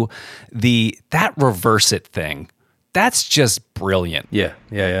to that reverse it thing. That's just brilliant. Yeah.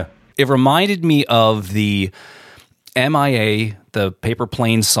 It reminded me of the MIA, the Paper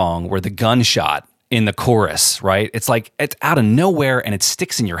Plane song, where the gunshot in the chorus, right? It's like it's out of nowhere and it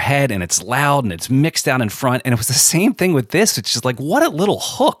sticks in your head and it's loud and it's mixed out in front. And it was the same thing with this. It's just like, what a little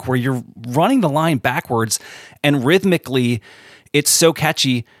hook where you're running the line backwards and rhythmically it's so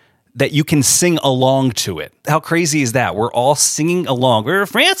catchy that you can sing along to it. How crazy is that? We're all singing along. We're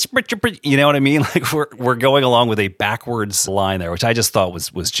France, you know what I mean? Like we're going along with a backwards line there, which I just thought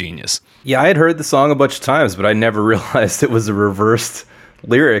was genius. Yeah, I had heard the song a bunch of times, but I never realized it was a reversed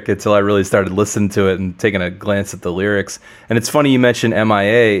lyric until I really started listening to it and taking a glance at the lyrics. And it's funny you mentioned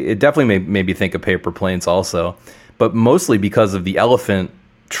MIA. It definitely made me think of Paper Planes also, but mostly because of the elephant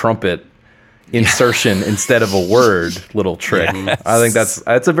trumpet insertion instead of a word little trick. Yes. I think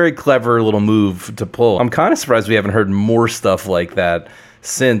that's a very clever little move to pull. I'm kind of surprised we haven't heard more stuff like that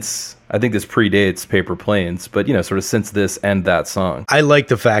since. I think this predates Paper Planes, but sort of since this and that song. I like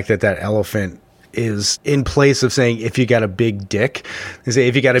the fact that elephant is in place of saying if you got a big dick, they say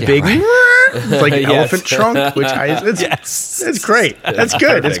if you got a big like an elephant trunk, which it's great. That's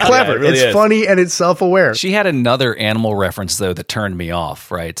good. It's clever. Yeah, it really it's funny and it's self-aware. She had another animal reference though that turned me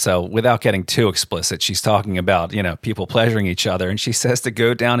off, right? So without getting too explicit, she's talking about, people pleasuring each other and she says to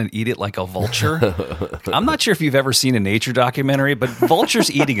go down and eat it like a vulture. I'm not sure if you've ever seen a nature documentary, but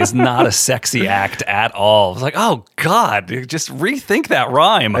vultures eating is not a sexy act at all. It's like, oh God, just rethink that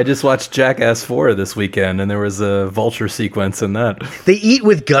rhyme. I just watched Jackass 4 this weekend and there was a vulture sequence in that. They eat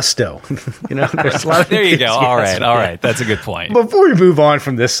with gusto. There's a lot of there you go. All right. That's a good point. Before we move on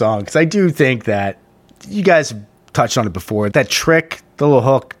from this song, because I do think that you guys touched on it before, that trick, the little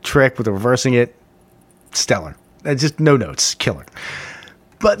hook trick with the reversing it, stellar. Just no notes, killer.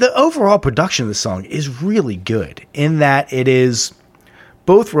 But the overall production of the song is really good in that it is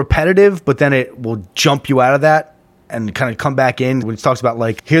both repetitive, but then it will jump you out of that and kind of come back in when it talks about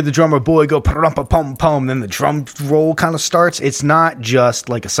like, hear the drummer boy go pa-rum-pa-pum-pum, then the drum roll kind of starts. It's not just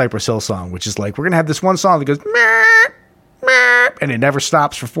like a Cypress Hill song, which is like, we're going to have this one song that goes, meh, meh, and it never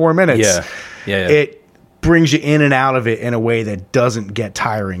stops for 4 minutes. Yeah. It brings you in and out of it in a way that doesn't get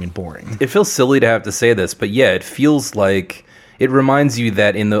tiring and boring. It feels silly to have to say this, but yeah, it feels like it reminds you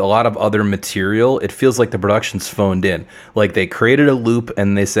that in a lot of other material, it feels like the production's phoned in. Like they created a loop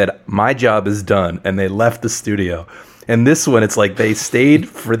and they said, my job is done, and they left the studio. And this one, it's like they stayed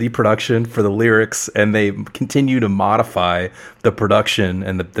for the production, for the lyrics, and they continue to modify the production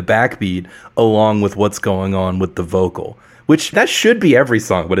and the backbeat along with what's going on with the vocal. Which, that should be every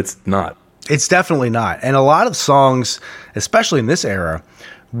song, but it's not. It's definitely not. And a lot of songs, especially in this era,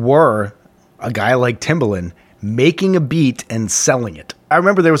 were a guy like Timbaland making a beat and selling it. I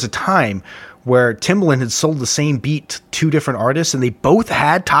remember there was a time where Timbaland had sold the same beat to 2 different artists and they both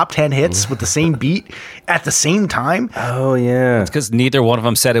had top 10 hits with the same beat at the same time. Oh, yeah. It's because neither one of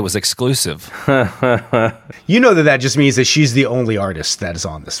them said it was exclusive. You know that just means that she's the only artist that is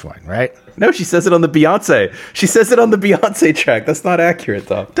on this one, right? No, she says it on the Beyonce. She says it on the Beyonce track. That's not accurate,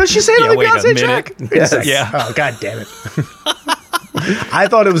 though. Does she say it on the Beyonce track? Yes. Yeah. Oh, God damn it. I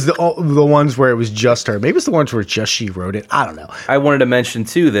thought it was the ones where it was just her. Maybe it's the ones where just she wrote it. I don't know. I wanted to mention,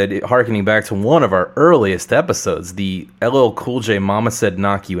 too, that harkening back to one of our earliest episodes, the LL Cool J Mama Said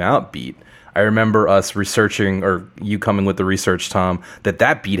Knock You Out beat. I remember us researching, or you coming with the research, Tom,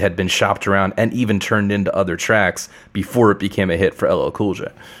 that beat had been shopped around and even turned into other tracks before it became a hit for LL Cool J.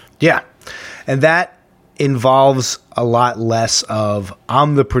 Yeah. And that involves a lot less of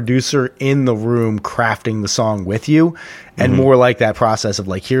I'm the producer in the room crafting the song with you, and more like that process of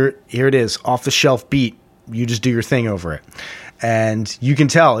like, here it is, off the shelf beat, you just do your thing over it. And you can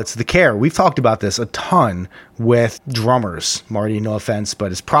tell it's the care. We've talked about this a ton with drummers, Marty, no offense,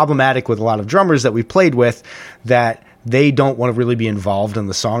 but it's problematic with a lot of drummers that we've played with that they don't want to really be involved in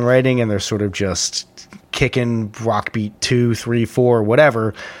the songwriting and they're sort of just kicking rock beat 2, 3, 4,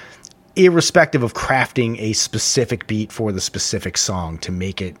 whatever, irrespective of crafting a specific beat for the specific song to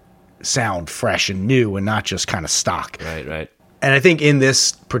make it sound fresh and new and not just kind of stock. Right. And I think in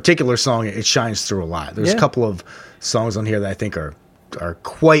this particular song, it shines through a lot. There's a couple of songs on here that I think are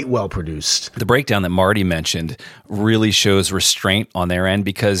quite well produced. The breakdown that Marty mentioned really shows restraint on their end,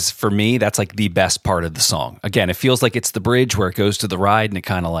 because for me, that's like the best part of the song. Again, it feels like it's the bridge where it goes to the ride and it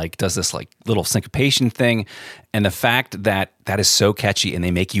kind of like does this like little syncopation thing. And the fact that that is so catchy and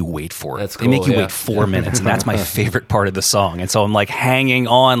they make you wait for it. That's They make cool, you yeah. wait 4 minutes. And that's my favorite part of the song. And so I'm like hanging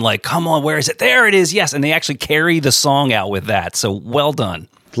on, like, come on, where is it? There it is. Yes. And they actually carry the song out with that. So well done.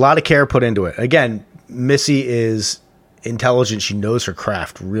 A lot of care put into it. Again, Missy is intelligent. She knows her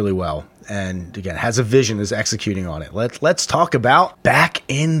craft really well. And again, has a vision, is executing on it. Let's talk about Back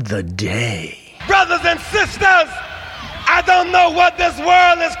in the Day. Brothers and sisters, I don't know what this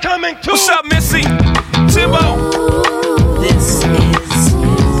world is coming to. What's up, Missy? Timbo. This is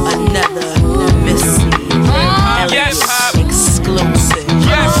another Missy Yes. exclusive.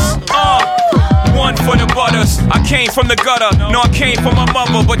 Yes. One for the butters. I came from the gutter. No, I came from my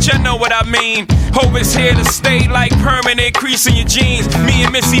mother, but you know what I mean. Hope is here to stay like permanent crease in your jeans. Me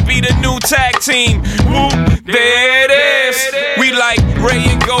and Missy be the new tag team. Whoop, there it is. We like Ray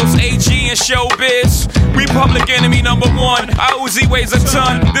and Ghost, AG and Showbiz. We public enemy number one. Our Uzi weighs a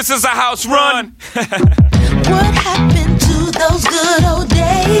ton. This is a house run. What happened to those good old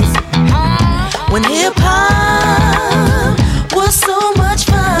days when hip hop was so much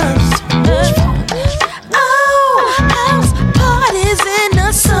fun? Oh, house parties in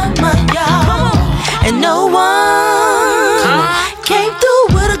the summer, y'all, and no one came through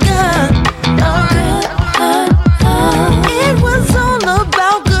with a gun. It was all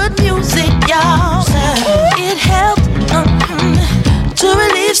about good music, y'all. It helped to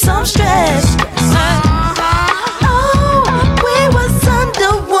relieve some stress.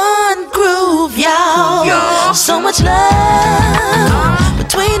 So much love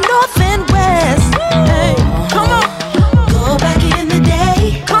between North and West. Hey, come on, go back in the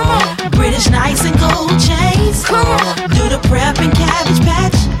day. Come on, British nights and gold chains. Come on, do the prep and cabbage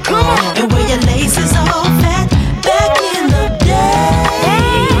patch. Come on, and wear your laces all fat. Back in the day,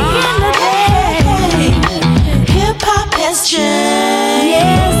 hip hop has changed.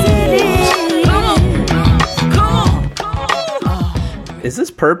 Is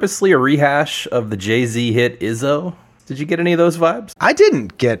this purposely a rehash of the Jay-Z hit Izzo? Did you get any of those vibes? I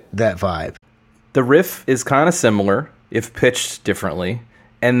didn't get that vibe. The riff is kind of similar, if pitched differently,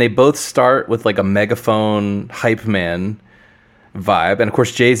 and they both start with like a megaphone hype man vibe. And of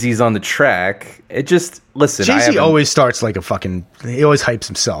course, Jay-Z's on the track. It just, listen, Jay-Z always starts like he always hypes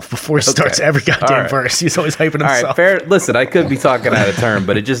himself before he starts every goddamn verse. He's always hyping himself. All right, fair. Listen, I could be talking out of turn,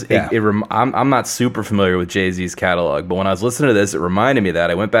 but it just, I'm not super familiar with Jay-Z's catalog, but when I was listening to this, it reminded me of that.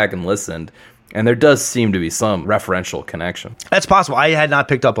 I went back and listened, and there does seem to be some referential connection. That's possible. I had not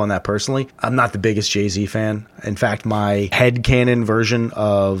picked up on that personally. I'm not the biggest Jay-Z fan. In fact, my headcanon version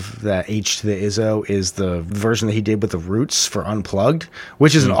of that H to the Izzo is the version that he did with the Roots for Unplugged,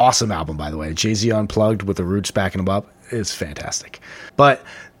 which is an awesome album, by the way. Jay-Z Unplugged with the Roots backing him up is fantastic. But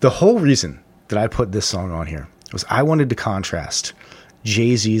the whole reason that I put this song on here was I wanted to contrast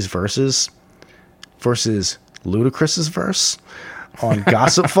Jay-Z's verses versus Ludacris's verse on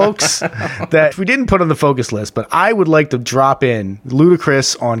Gossip Folks that we didn't put on the focus list, but I would like to drop in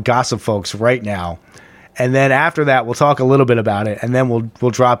Ludacris on Gossip Folks right now. And then after that, we'll talk a little bit about it, and then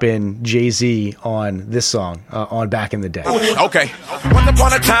we'll drop in Jay-Z on this song, on Back in the Day. Okay. Once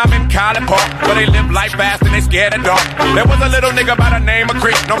upon a time in College Park, where they live life fast and they scared of dark. There was a little nigga by the name of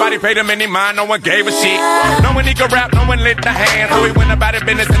Chris. Nobody paid him any mind, no one gave a shit. No one he could rap, no one lit the hand. So he went about his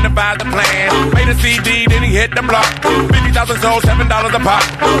business and devised a plan. Made a CD, then he hit the block. 50,000 sold, $7 a pop.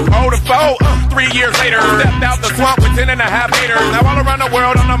 Hold a foe, 3 years later. Stepped out the swamp with 10.5 haters. Now all around the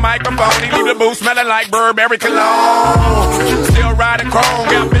world on the microphone. He leave the booth smelling like Burberry cologne. Still riding chrome.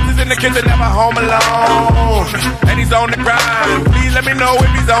 Got bitches in the kitchen, never home alone. And he's on the grind. Please let me know if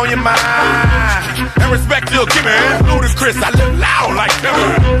he's on your mind. And respect you'll give me. Ludacris, I live loud like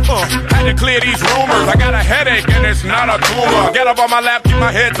never. Had to clear these rumors. I got a headache and it's not a tumor. Get up on my lap, keep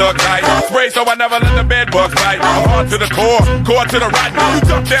my head tucked tight. Spray so I never let the bed bugs bite. I'm hard to the core to the right. You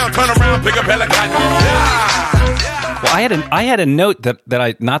jump down, turn around, pick up hella cotton. Well, I had a note that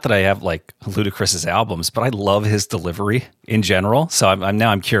I, not that I have like Ludacris's albums, but I love his delivery in general. So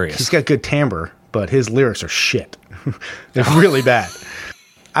I'm curious. He's got good timbre, but his lyrics are shit. They're really bad.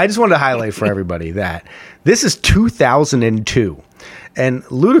 I just wanted to highlight for everybody that this is 2002, and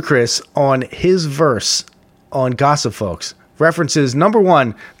Ludacris on his verse on Gossip Folks references, number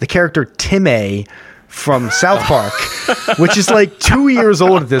one, the character Timmy from South Park, which is like 2 years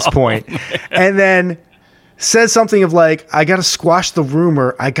old at this point, and then says something of like, I got to squash the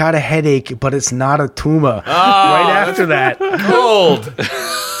rumor. I got a headache, but it's not a tumor. Right after that. Gold.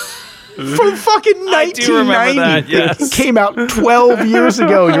 From fucking 1990. I do remember that, yes. It came out 12 years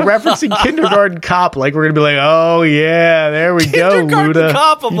ago. You're referencing Kindergarten Cop. Like, we're going to be like, oh, yeah, there we go, Luda.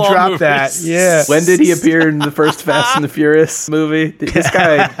 Cop of you all dropped movies. that. Yeah. When did he appear in the first Fast and the Furious movie? This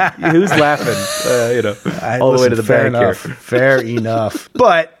guy, who's laughing? All the way to the fair bank enough. here. Fair enough.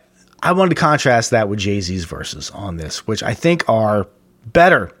 But I wanted to contrast that with Jay-Z's verses on this, which I think are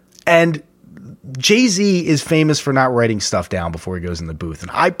better. And Jay-Z is famous for not writing stuff down before he goes in the booth.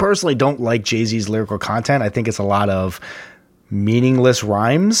 And I personally don't like Jay-Z's lyrical content. I think it's a lot of meaningless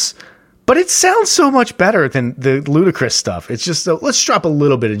rhymes, but it sounds so much better than the ludicrous stuff. It's just, let's drop a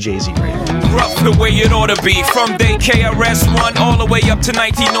little bit of Jay-Z right here. Rough the way it ought to be. From day KRS-One all the way up to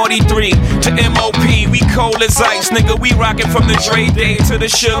 1993 to MOP. We cold as ice, nigga. We rockin' from the Dre Day to the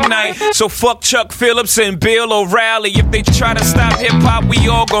Suge Knight. So fuck Chuck Phillips and Bill O'Reilly. If they try to stop hip-hop, we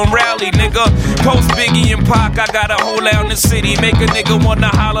all gon' rally, nigga. Post Biggie and Pac, I got a hole out in the city. Make a nigga wanna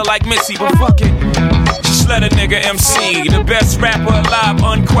holler like Missy, but fuck it. Just let a nigga MC. The best rapper alive,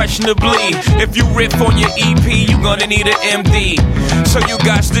 unquestionably. If you riff on your EP, you gonna need an MD. So you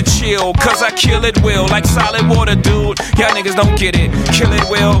got to chill, cause I kill it will. Like solid water, dude. Y'all niggas don't get it. Kill it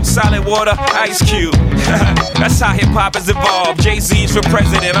will. Solid water, Ice Cube. That's how hip-hop has evolved. Jay-Z's for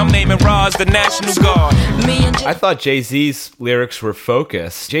president. I'm naming Roz the National Guard. I thought Jay-Z's lyrics were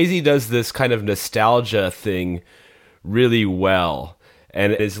focused. Jay-Z does this kind of nostalgia thing really well.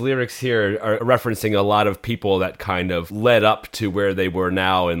 And his lyrics here are referencing a lot of people that kind of led up to where they were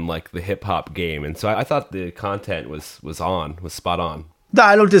now in like the hip hop game. And so I thought the content was spot on. No,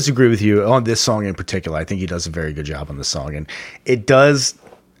 I don't disagree with you on this song in particular. I think he does a very good job on this song. And it does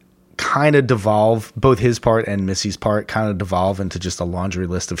kind of devolve, both his part and Missy's part kind of devolve into just a laundry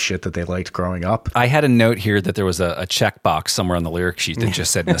list of shit that they liked growing up. I had a note here that there was a checkbox somewhere on the lyric sheet that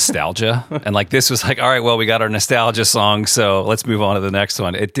just said nostalgia. And like this was like, all right, well, we got our nostalgia song, so let's move on to the next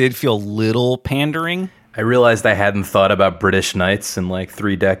one. It did feel a little pandering. I realized I hadn't thought about British Knights in like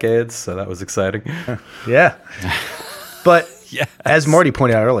 3 decades, so that was exciting. Yeah. But Yes. as Marty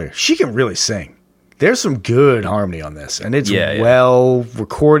pointed out earlier, she can really sing. There's some good harmony on this, and it's Yeah. well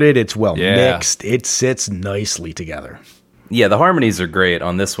recorded. It's well mixed. It sits nicely together. Yeah, the harmonies are great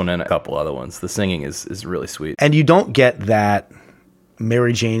on this one and a couple other ones. The singing is really sweet. And you don't get that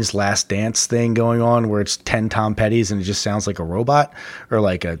Mary Jane's Last Dance thing going on where it's 10 Tom Petties and it just sounds like a robot or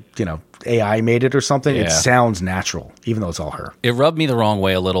like a, AI made it or something. Yeah. It sounds natural, even though it's all her. It rubbed me the wrong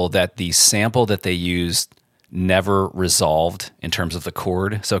way a little that the sample that they used never resolved in terms of the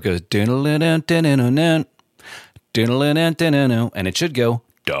chord. So it goes and it should go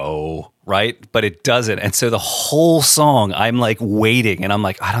do, right? But it doesn't. And so the whole song, I'm like waiting and I'm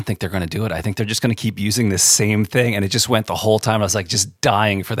like, I don't think they're going to do it. I think they're just going to keep using this same thing. And it just went the whole time. I was like just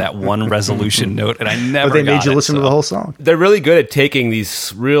dying for that one resolution note. And I never But they made you it, listen to the whole song. They're really good at taking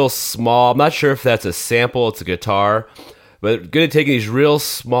these real small, I'm not sure if that's a sample, it's a guitar, but good at taking these real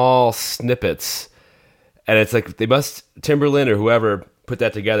small snippets. And it's like Timberland or whoever put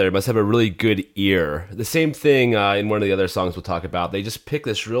that together must have a really good ear. The same thing in one of the other songs we'll talk about. They just pick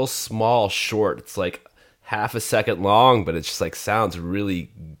this real small short. It's like half a second long, but it just like sounds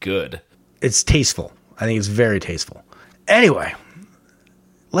really good. It's tasteful. I think it's very tasteful. Anyway,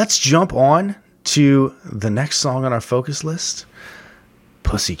 let's jump on to the next song on our focus list,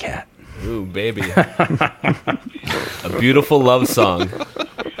 Pussycat. Ooh, baby. A beautiful love song.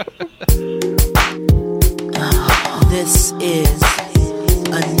 This is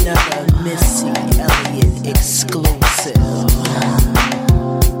another Missy Elliott exclusive.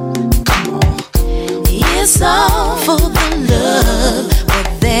 Come on. It's all for the love, but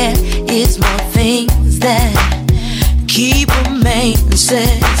there is more things that keep a man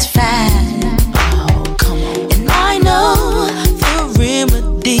satisfied. Oh, come on. And I know the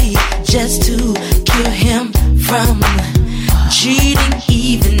remedy just to cure him from cheating,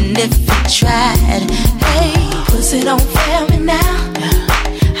 even if he tried. Hey, pussy don't fail me now.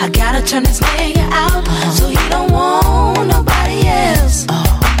 I gotta turn this nigga out, so he don't want nobody else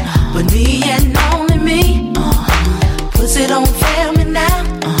but me and only me. Pussy don't fail me now.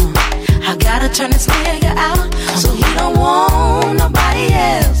 I gotta turn this nigga out, so he don't want nobody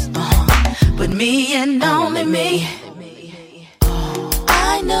else but me and only me.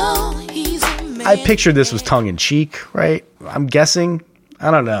 I know he's a man. I pictured this was tongue-in-cheek, right? I'm guessing.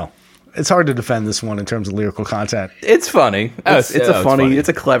 I don't know. It's hard to defend this one in terms of lyrical content. It's funny. It's funny. It's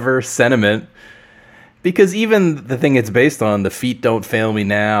a clever sentiment. Because even the thing it's based on, the feet don't fail me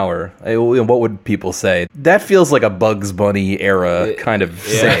now, or what would people say? That feels like a Bugs Bunny era kind of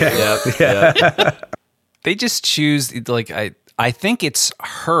saying. Yeah. They just choose, like, I think it's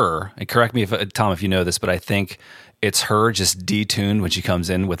her, and correct me if Tom, if you know this, but I think it's her just detuned when she comes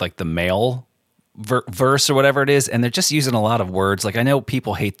in with like the male verse or whatever it is, and they're just using a lot of words. Like, I know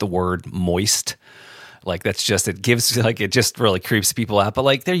people hate the word moist. Like, that's just, it gives, like, it just really creeps people out. But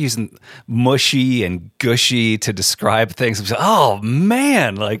like, they're using mushy and gushy to describe things. I'm like, oh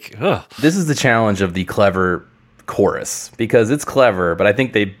man, like, ugh. This is the challenge of the clever chorus, because it's clever, but I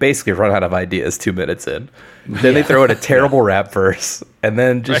think they basically run out of ideas 2 minutes in. Then they throw in a terrible rap verse, and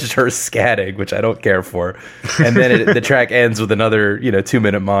then just her scatting, which I don't care for. And then the track ends with another,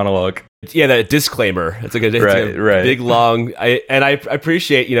 2-minute monologue. Yeah, that disclaimer. It's like a big, long... I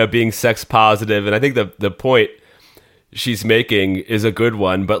appreciate, being sex positive, and I think the point she's making is a good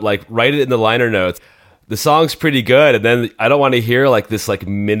one, but like, write it in the liner notes. The song's pretty good, and then I don't want to hear like this like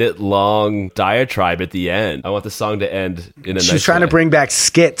minute-long diatribe at the end. I want the song to end in a nice way. She's trying to bring back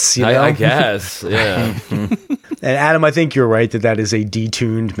skits, I guess, yeah. And Adam, I think you're right that is a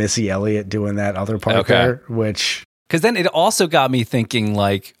detuned Missy Elliott doing that other part there, which... Because then it also got me thinking,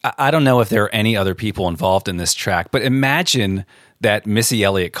 like, I don't know if there are any other people involved in this track, but imagine that Missy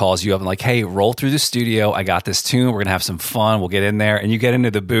Elliott calls you up and like, hey, roll through the studio. I got this tune. We're going to have some fun. We'll get in there. And you get into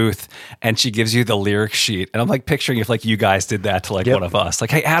the booth and she gives you the lyric sheet. And I'm like picturing if like you guys did that to like one of us.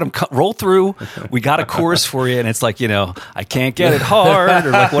 Like, hey, Adam, roll through. We got a chorus for you. And it's like, I can't get it hard or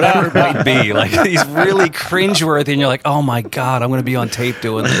like whatever it might be. Like these really cringeworthy. And you're like, oh my God, I'm going to be be on tape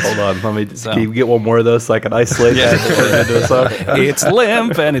doing this. Hold on. Can you get one more of those so I can isolate that into a song? It's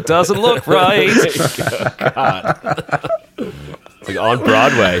limp and it doesn't look right. Oh, God. It's like on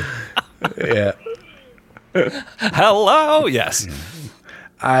Broadway. Yeah. Hello. Yes.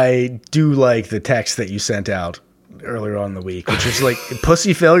 I do like the text that you sent out earlier on in the week, which is like,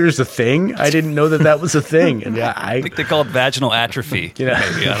 pussy failure is a thing. I didn't know that was a thing. And yeah, I think they call it vaginal atrophy. Maybe,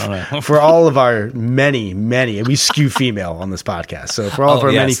 I don't know. For all of our many, we skew female on this podcast. So for all of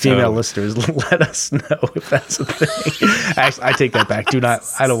our many female listeners, let us know if that's a thing. Actually, I take that back.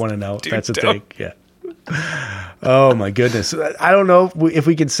 I don't want to know if that's a thing. Yeah. Oh my goodness. I don't know if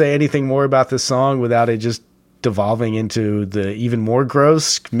we could say anything more about this song without it just devolving into the even more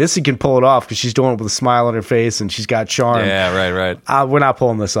gross. Missy can pull it off because she's doing it with a smile on her face and she's got charm. Yeah, right. We're not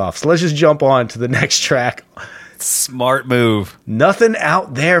pulling this off. So let's just jump on to the next track. Smart move. Nothing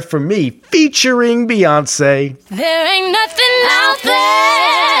Out There for Me, featuring Beyonce. There ain't nothing out there.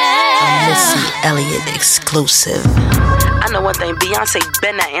 A Missy Elliott exclusive. I know one thing, Beyonce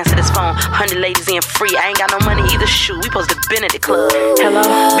better not answer this phone. 100 ladies in free, I ain't got no money either. Shoot, we supposed to been at the club. Hello?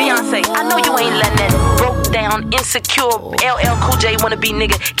 Beyonce, I know you ain't letting that broke down, insecure, LL Cool J wannabe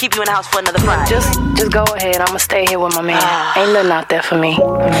nigga keep you in the house for another Friday. Just go ahead, I'ma stay here with my man. Ain't nothing out there for me.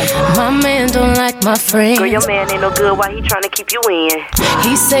 My man don't like my friends. Girl, your man ain't no good, why he trying to keep you in?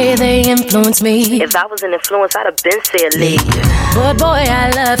 He say they influence me. If I was an influence, I'd have been said leave. But boy,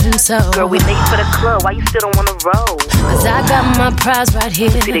 I love him so. Girl, we late for the club, why you still don't wanna roll? Cause I got my prize right here.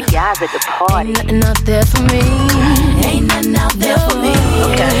 See the guys at the party. Ain't nothing out there for me. Ain't nothing out there for me.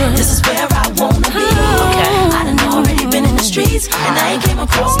 Okay. This is where I wanna be. Okay. I done already been in the streets and I ain't came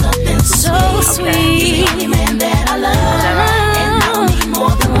across nothing so sweet. He's the only man that I love. And I don't need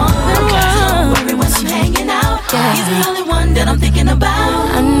more than one. Don't worry when I'm hanging out. He's the only one that I'm thinking about.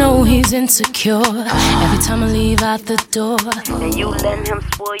 I know he's insecure every time I leave out the door. And you letting him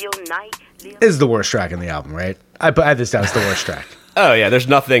spoil your night. Is the worst track in the album, right? I put this down as the worst track. Oh yeah, there's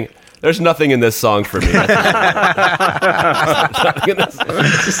nothing in this song for me. That's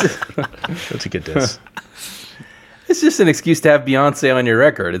a good diss. It's just an excuse to have Beyonce on your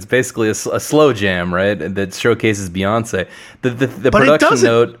record. It's basically a slow jam, right? That showcases Beyonce. The production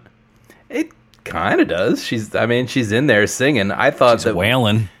note, it kind of does. She's in there singing. I thought she's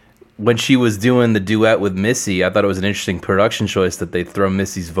wailing. When she was doing the duet with Missy, I thought it was an interesting production choice that they throw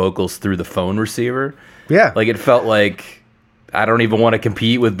Missy's vocals through the phone receiver. Yeah. Like, it felt like I don't even want to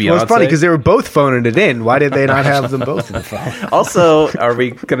compete with Beyonce. Well, it's funny because they were both phoning it in. Why did they not have them both in the phone? Also, are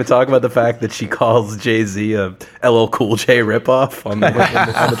we going to talk about the fact that she calls Jay-Z a LL Cool J ripoff on the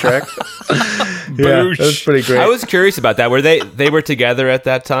track? Yeah, that's pretty great. I was curious about that. Were they were together at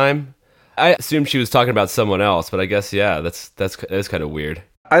that time? I assumed she was talking about someone else, but I guess, yeah, that is kind of weird.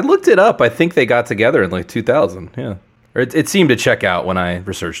 I looked it up. I think they got together in like 2000. Yeah. Or it seemed to check out when I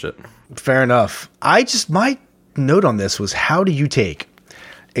researched it. Fair enough. My note on this was, how do you take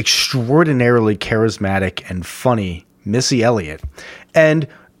extraordinarily charismatic and funny Missy Elliott and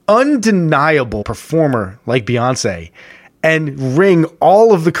undeniable performer like Beyonce and wring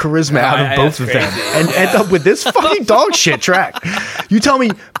all of the charisma out of both of them and end up with this fucking dog shit track? You tell me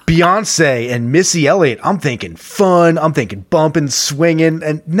Beyonce and Missy Elliott, I'm thinking fun, I'm thinking bumping, swinging,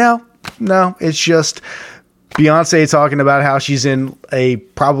 and no, No, it's just Beyonce talking about how she's in a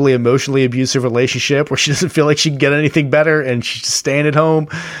probably emotionally abusive relationship where she doesn't feel like she can get anything better and she's just staying at home.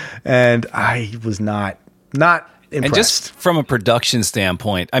 And I was not impressed. And just from a production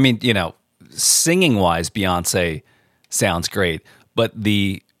standpoint, I mean, singing wise, Beyonce sounds great, but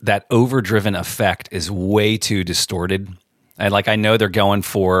that overdriven effect is way too distorted. And I know they're going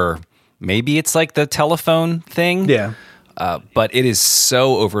for, maybe it's like the telephone thing. Yeah. But it is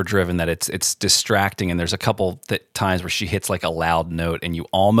so overdriven that it's distracting. And there's a couple times where she hits like a loud note and you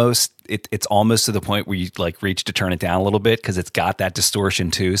it's almost to the point where you reach to turn it down a little bit because it's got that distortion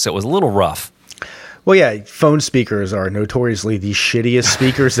too. So it was a little rough. Well, yeah, phone speakers are notoriously the shittiest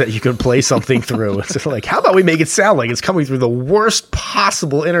speakers that you can play something through. It's like, how about we make it sound like it's coming through the worst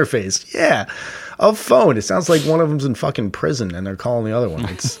possible interface? Yeah, a phone. It sounds like one of them's in fucking prison and they're calling the other one.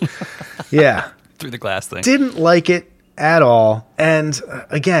 It's, yeah. Through the glass thing. Didn't like it at all. And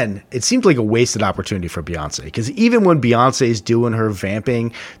again, it seemed like a wasted opportunity for Beyonce because even when Beyonce's doing her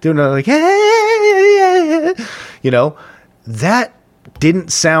vamping, doing her like, hey, that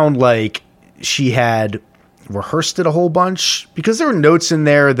didn't sound like she had rehearsed it a whole bunch because there were notes in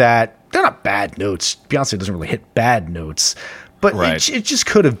there that they're not bad notes. Beyonce doesn't really hit bad notes, but it just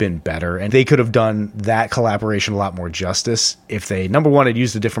could have been better. And they could have done that collaboration a lot more justice if they, number one, had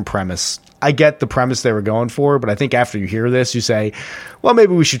used a different premise. I get the premise they were going for, but I think after you hear this, you say, well,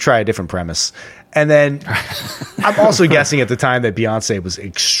 maybe we should try a different premise. And then I'm also guessing at the time that Beyonce was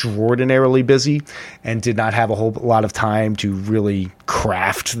extraordinarily busy and did not have a whole lot of time to really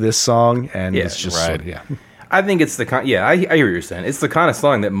craft this song. And it's just sort of, I think it's the I hear what you're saying. It's the kind of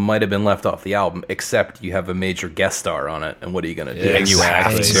song that might have been left off the album, except you have a major guest star on it. And what are you going to do?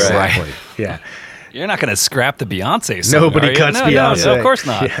 Exactly. Yeah. You're not going to scrap the Beyonce song. Nobody cuts Beyonce. No, of course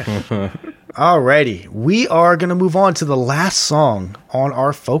not. Yeah. Alrighty, we are going to move on to the last song on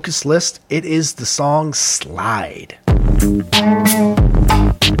our focus list. It is the song Slide.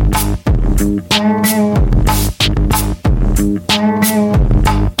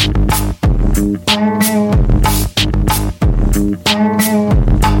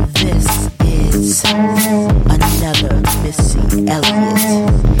 This is another Missy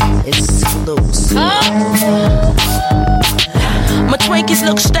Elliott exclusive. My Twinkies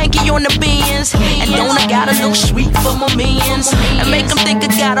look stanky on the beans, and don't I gotta look sweet for my minions, and make them think I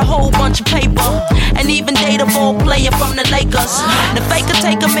got a whole bunch of paper, and even date a ball player from the Lakers. The faker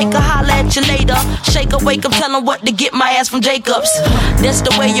take her, make her holler at you later. Shake her, wake up, tell her what to get my ass from Jacobs. That's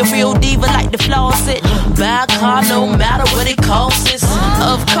the way your real diva like to floss it. Buy a car no matter what it costs.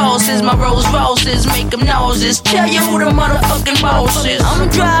 Of course, it's my Rolls Royces, make them nauseous. Tell you who the motherfucking boss is. I'm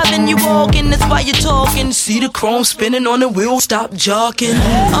driving, you walking, that's why you talking. See the chrome spinning on the wheel, stop jogging.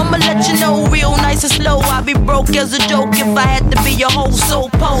 I'ma let you know real nice and slow. I be broke as a joke if I had to be your whole soul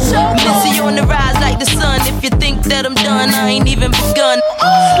pole. Missy on the rise like the sun. If you think that I'm done, I ain't even begun.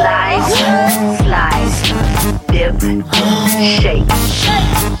 Slide, dip, shake.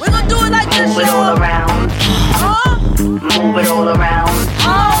 We gon' do it like this, move it all around. Move it all around.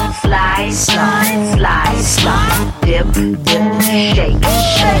 Slide, dip, shake.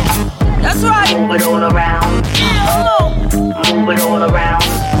 That's right. Move it all around. Move it all around.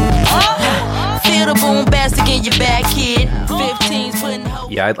 Feel the boom bastic in your back, kid. 15's putting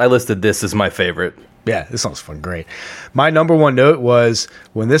hope. Yeah, I listed this as my favorite. Yeah, this song's fucking great. My number one note was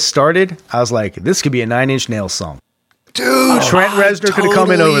when this started, I was like, this could be a 9 Inch Nails song. Dude, Trent Reznor could have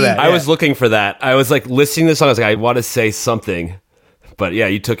come in over that. I was looking for that. I was listening to the song. I was like, I want to say something. But yeah,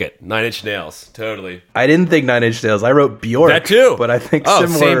 you took it. 9 Inch Nails. Totally. I didn't think 9 Inch Nails. I wrote Bjork. That too. But I think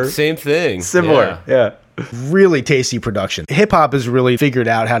similar. Same thing. Similar, yeah. Really tasty production. Hip hop has really figured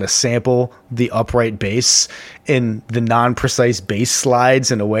out how to sample the upright bass in the non-precise bass slides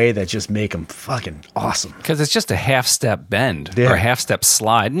in a way that just make them fucking awesome. Because it's just a half-step bend Yeah. or a half-step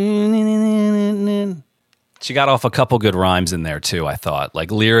slide. She got off a couple good rhymes in there too, I thought.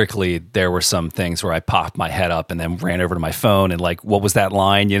 Lyrically, there were some things where I popped my head up and then ran over to my phone and what was that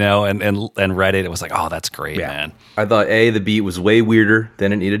line, and read it. It was like, oh, that's great, man. I thought A, the beat was way weirder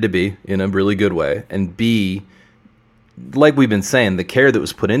than it needed to be in a really good way. And B, like we've been saying, the care that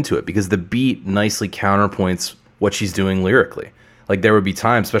was put into it, because the beat nicely counterpoints what she's doing lyrically. There would be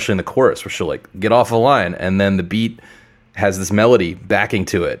times, especially in the chorus, where she'll get off a line and then the beat has this melody backing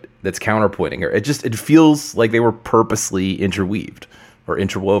to it that's counterpointing her. It feels like they were purposely interweaved or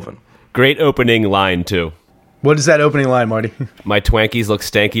interwoven. Great opening line too. What is that opening line, Marty? My Twankies look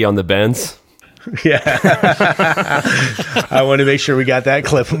stanky on the bends. Yeah. I want to make sure we got that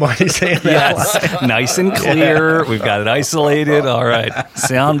clip of Marty saying that. Yes. Nice and clear. We've got it isolated. All right.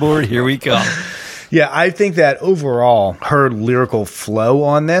 Soundboard, here we go. Yeah, I think that overall, her lyrical flow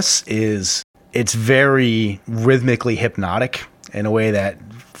on this it's very rhythmically hypnotic in a way that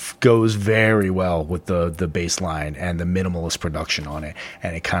goes very well with the bass line and the minimalist production on it.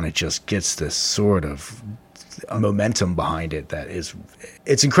 And it kind of just gets this sort of momentum behind it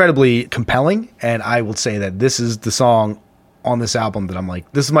it's incredibly compelling. And I will say that this is the song on this album that I'm like,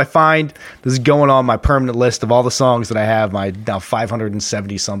 this is my find. This is going on my permanent list of all the songs that I have, my now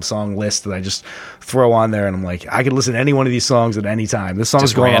 570 some song list that I just throw on there. And I'm like, I could listen to any one of these songs at any time. This song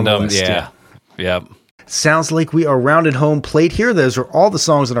is going random, on the list. Yeah. Yep. Sounds like we are rounded home plate here. Those are all the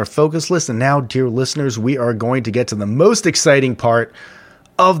songs on our focus list. And now, dear listeners, we are going to get to the most exciting part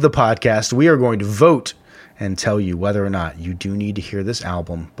of the podcast. We are going to vote and tell you whether or not you do need to hear this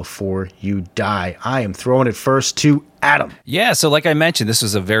album before you die. I am throwing it first to Adam. Yeah, so like I mentioned, this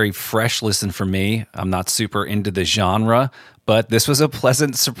was a very fresh listen for me. I'm not super into the genre, but this was a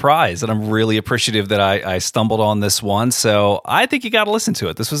pleasant surprise, and I'm really appreciative that I stumbled on this one. So I think you got to listen to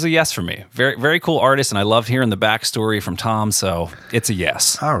it. This was a yes for me. Very, very cool artist, and I loved hearing the backstory from Tom, so it's a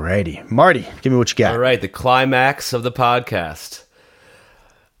yes. All righty. Marty, give me what you got. All right, the climax of the podcast.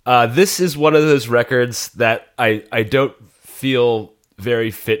 This is one of those records that I don't feel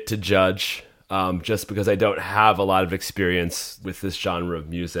very fit to judge, just because I don't have a lot of experience with this genre of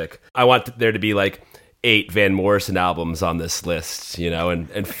music. I want there to be like 8 Van Morrison albums on this list,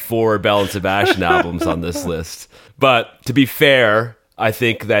 and 4 Belle and Sebastian albums on this list. But to be fair, I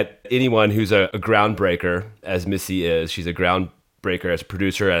think that anyone who's a groundbreaker, as Missy is, she's a groundbreaker as a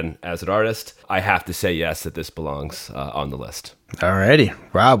producer and as an artist, I have to say yes, that this belongs on the list. Alrighty.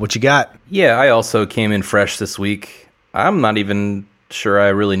 Rob, what you got? Yeah, I also came in fresh this week. I'm not even sure I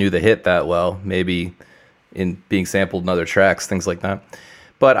really knew the hit that well, maybe in being sampled in other tracks, things like that.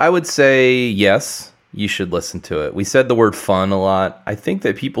 But I would say yes, you should listen to it. We said the word fun a lot. I think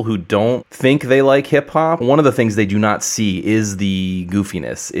that people who don't think they like hip-hop, one of the things they do not see is the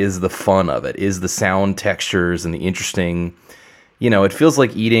goofiness, is the fun of it, is the sound textures and the interesting, it feels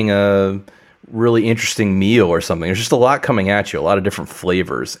like eating a really interesting meal or something. There's just a lot coming at you, a lot of different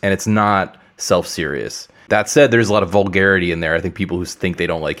flavors, and it's not self-serious. That said, there's a lot of vulgarity in there. I think people who think they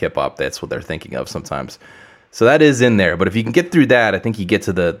don't like hip-hop, that's what they're thinking of sometimes. So that is in there. But if you can get through that, I think you get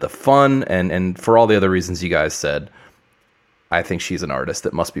to the fun, and for all the other reasons you guys said, I think she's an artist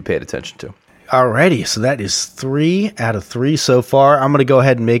that must be paid attention to. Alrighty, so that is 3 out of 3 so far. I'm going to go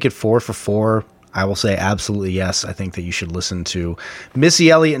ahead and make it 4 for 4. I will say absolutely yes. I think that you should listen to Missy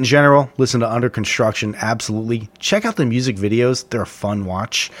Elliott in general. Listen to Under Construction, absolutely. Check out the music videos. They're a fun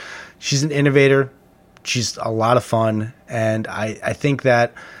watch. She's an innovator. She's a lot of fun. And I think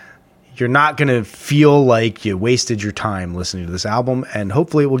that you're not going to feel like you wasted your time listening to this album. And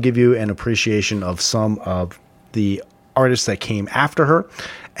hopefully it will give you an appreciation of some of the artists that came after her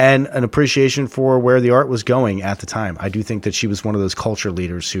and an appreciation for where the art was going at the time. I do think that she was one of those culture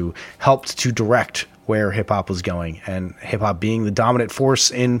leaders who helped to direct where hip-hop was going, and hip-hop being the dominant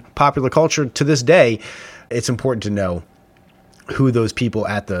force in popular culture to this day, it's important to know who those people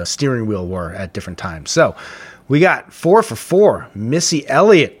at the steering wheel were at different times. So we got 4 for 4, Missy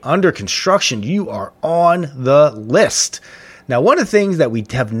Elliott, Under Construction. You are on the list. Now, one of the things that we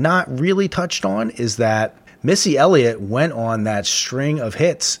have not really touched on is that Missy Elliott went on that string of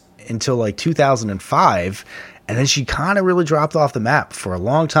hits until like 2005, and then she kind of really dropped off the map for a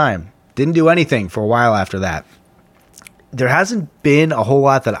long time. Didn't do anything for a while after that. There hasn't been a whole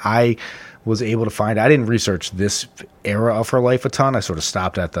lot that I was able to find. I didn't research this era of her life a ton. I sort of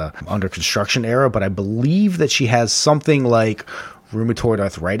stopped at the Under Construction era, but I believe that she has something like rheumatoid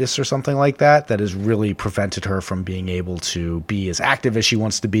arthritis or something like that has really prevented her from being able to be as active as she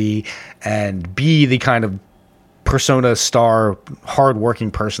wants to be and be the kind of persona star, hardworking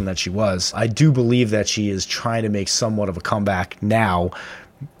person that she was. I do believe that she is trying to make somewhat of a comeback now.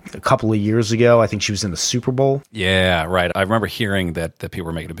 A couple of years ago, I think she was in the Super Bowl. Yeah, right. I remember hearing that people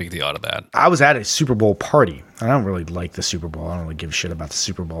were making a big deal out of that. I was at a Super Bowl party. I don't really like the Super Bowl. I don't really give a shit about the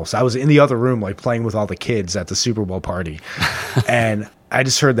Super Bowl. So I was in the other room, like playing with all the kids at the Super Bowl party, and I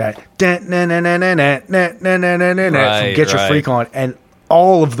just heard that from Get Your Freak On, and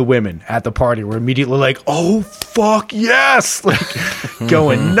all of the women at the party were immediately like, "Oh fuck yes!" like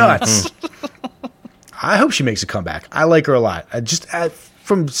going nuts. I hope she makes a comeback. I like her a lot.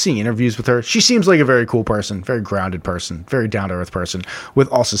 From seeing interviews with her, she seems like a very cool person, very grounded person, very down-to-earth person, with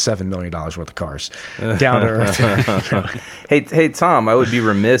also $7 million worth of cars. Down-to-earth. Hey, Tom, I would be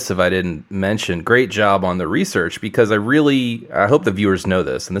remiss if I didn't mention, great job on the research, because I hope the viewers know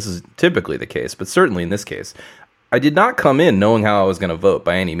this, and this is typically the case, but certainly in this case, I did not come in knowing how I was going to vote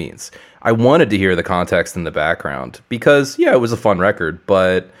by any means. I wanted to hear the context in the background, because, yeah, it was a fun record,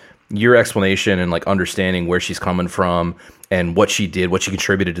 but your explanation and like understanding where she's coming from and what she did, what she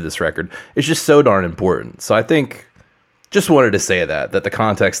contributed to this record is just so darn important. So I think just wanted to say that the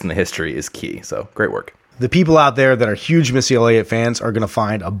context and the history is key. So great work. The people out there that are huge Missy Elliott fans are going to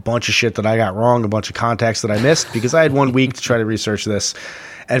find a bunch of shit that I got wrong, a bunch of context that I missed, because I had 1 week to try to research this.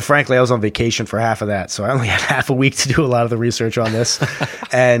 And frankly, I was on vacation for half of that, so I only had half a week to do a lot of the research on this.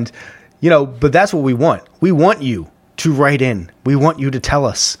 And, but that's what we want. We want you to write in. We want you to tell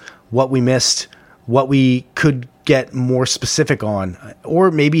us what we missed, what we could get more specific on, or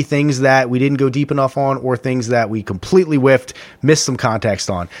maybe things that we didn't go deep enough on, or things that we completely whiffed, missed some context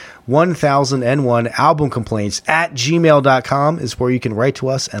on. 1001 album complaints at gmail.com is where you can write to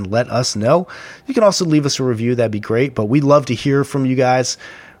us and let us know. You can also leave us a review. That'd be great, but we'd love to hear from you guys.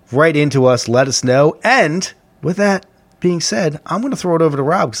 Write into us, let us know. And with that being said, I'm going to throw it over to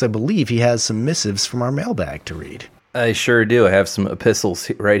Rob because I believe he has some missives from our mailbag to read. I sure do. I have some epistles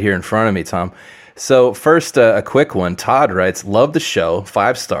right here in front of me, Tom. So first, a quick one. Todd writes, love the show,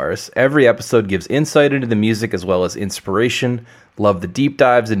 5 stars. Every episode gives insight into the music as well as inspiration. Love the deep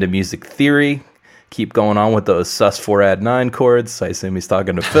dives into music theory. Keep going on with those sus4add9 chords. I assume he's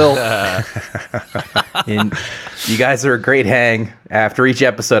talking to Phil. And you guys are a great hang. After each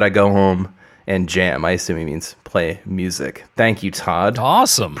episode, I go home and jam. I assume he means play music. Thank you, Todd.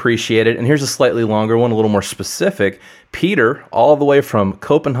 Awesome. Appreciate it. And here's a slightly longer one, a little more specific. Peter, all the way from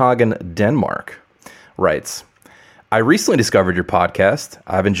Copenhagen, Denmark, writes, I recently discovered your podcast.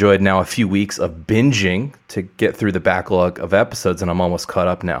 I've enjoyed now a few weeks of binging to get through the backlog of episodes, and I'm almost caught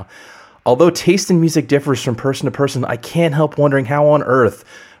up now. Although taste in music differs from person to person, I can't help wondering how on earth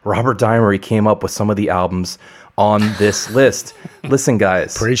Robert Dimery came up with some of the albums on this list. Listen,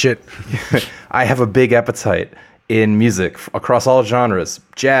 guys. Preach it. I have a big appetite in music across all genres.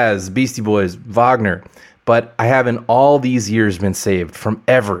 Jazz, Beastie Boys, Wagner. But I haven't all these years been saved from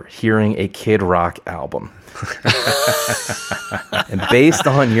ever hearing a Kid Rock album. And based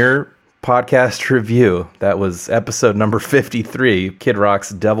on your podcast review, that was episode number 53, Kid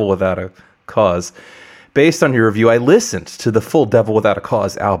Rock's Devil Without a Cause. Based on your review, I listened to the full Devil Without a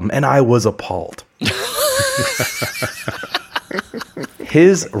Cause album, and I was appalled.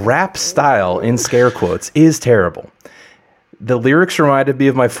 His rap style, in scare quotes, is terrible. The lyrics reminded me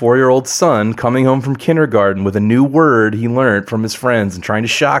of my 4-year-old son coming home from kindergarten with a new word he learned from his friends and trying to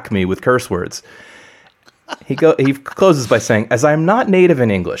shock me with curse words. He closes by saying, as I am not native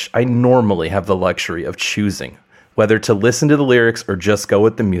in English, I normally have the luxury of choosing whether to listen to the lyrics or just go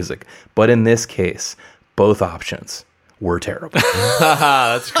with the music. But in this case, both options were terrible.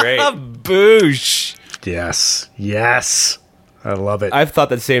 That's great. Boosh. Yes. I love it. I've thought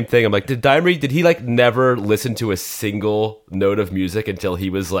that same thing. I'm like, did he like never listen to a single note of music until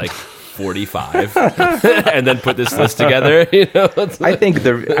he was like 45 and then put this list together? I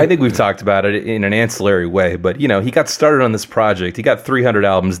think we've talked about it in an ancillary way, but he got started on this project. He got 300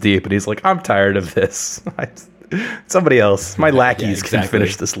 albums deep, and he's like, I'm tired of this. Somebody else, my lackeys, can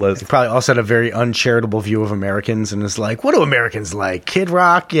finish this list. He probably also had a very uncharitable view of Americans and is like, what do Americans like? Kid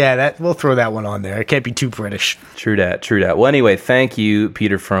Rock? Yeah, we'll throw that one on there. It can't be too British. True that. Well, anyway, thank you,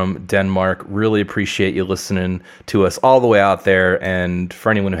 Peter from Denmark. Really appreciate you listening to us all the way out there. And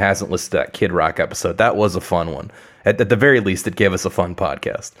for anyone who hasn't listened to that Kid Rock episode, that was a fun one. At the very least, it gave us a fun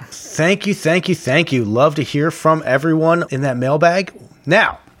podcast. Thank you. Love to hear from everyone in that mailbag.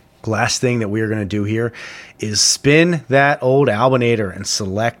 Now, last thing that we are going to do here is spin that old Albinator and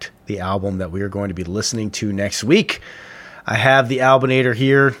select the album that we are going to be listening to next week. I have the Albinator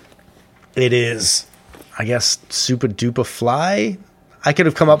here. It is, I guess, Super Duper Fly. I could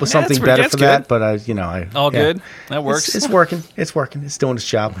have come up with something better for that, but good. That works. It's working. It's doing its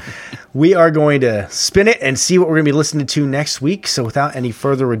job. We are going to spin it and see what we're going to be listening to next week. So without any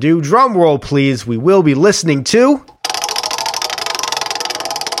further ado, drum roll, please. We will be listening to...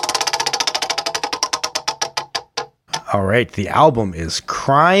 All right, the album is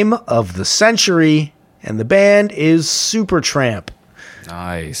Crime of the Century, and the band is Supertramp.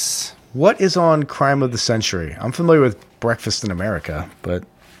 Nice. What is on Crime of the Century? I'm familiar with Breakfast in America, but...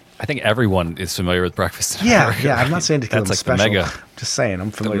 I think everyone is familiar with Breakfast in America. Yeah, I'm not saying to kill them like special. The mega, just saying,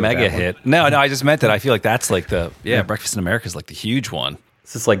 I'm familiar the with mega that hit. one. No, I just meant that I feel like that's like Breakfast in America is like the huge one.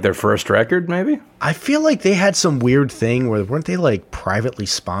 Is this like their first record, maybe? I feel like they had some weird thing where weren't they like privately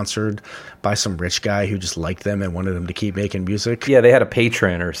sponsored by some rich guy who just liked them and wanted them to keep making music? Yeah, they had a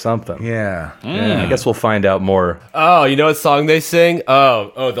patron or something. Yeah. I guess we'll find out more. Oh, you know what song they sing?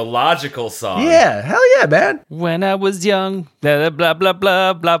 Oh, the Logical song. Yeah, hell yeah, man. When I was young, blah, blah, blah,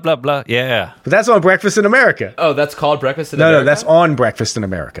 blah, blah, blah, blah. Yeah. But that's on Breakfast in America. Oh, that's called Breakfast in America? No, that's on Breakfast in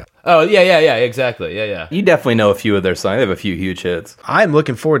America. Oh, yeah, exactly. Yeah. You definitely know a few of their songs. They have a few huge hits. I'm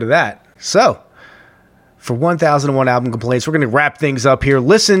looking forward to that. So, for 1001 Album Complaints, we're going to wrap things up here.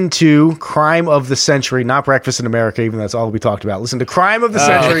 Listen to Crime of the Century, not Breakfast in America, even though that's all we talked about. Listen to Crime of the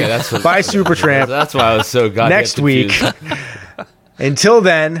Century by Supertramp. That's why I was so goddamn next week. Until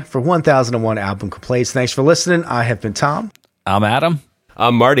then, for 1001 Album Complaints, thanks for listening. I have been Tom. I'm Adam.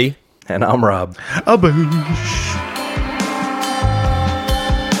 I'm Marty. And I'm Rob. A boosh.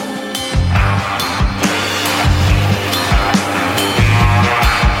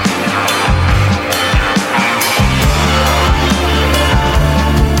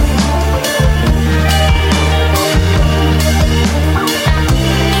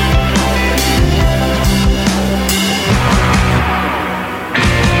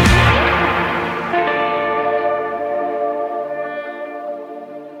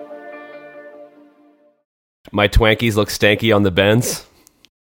 My Twankies look stanky on the Benz.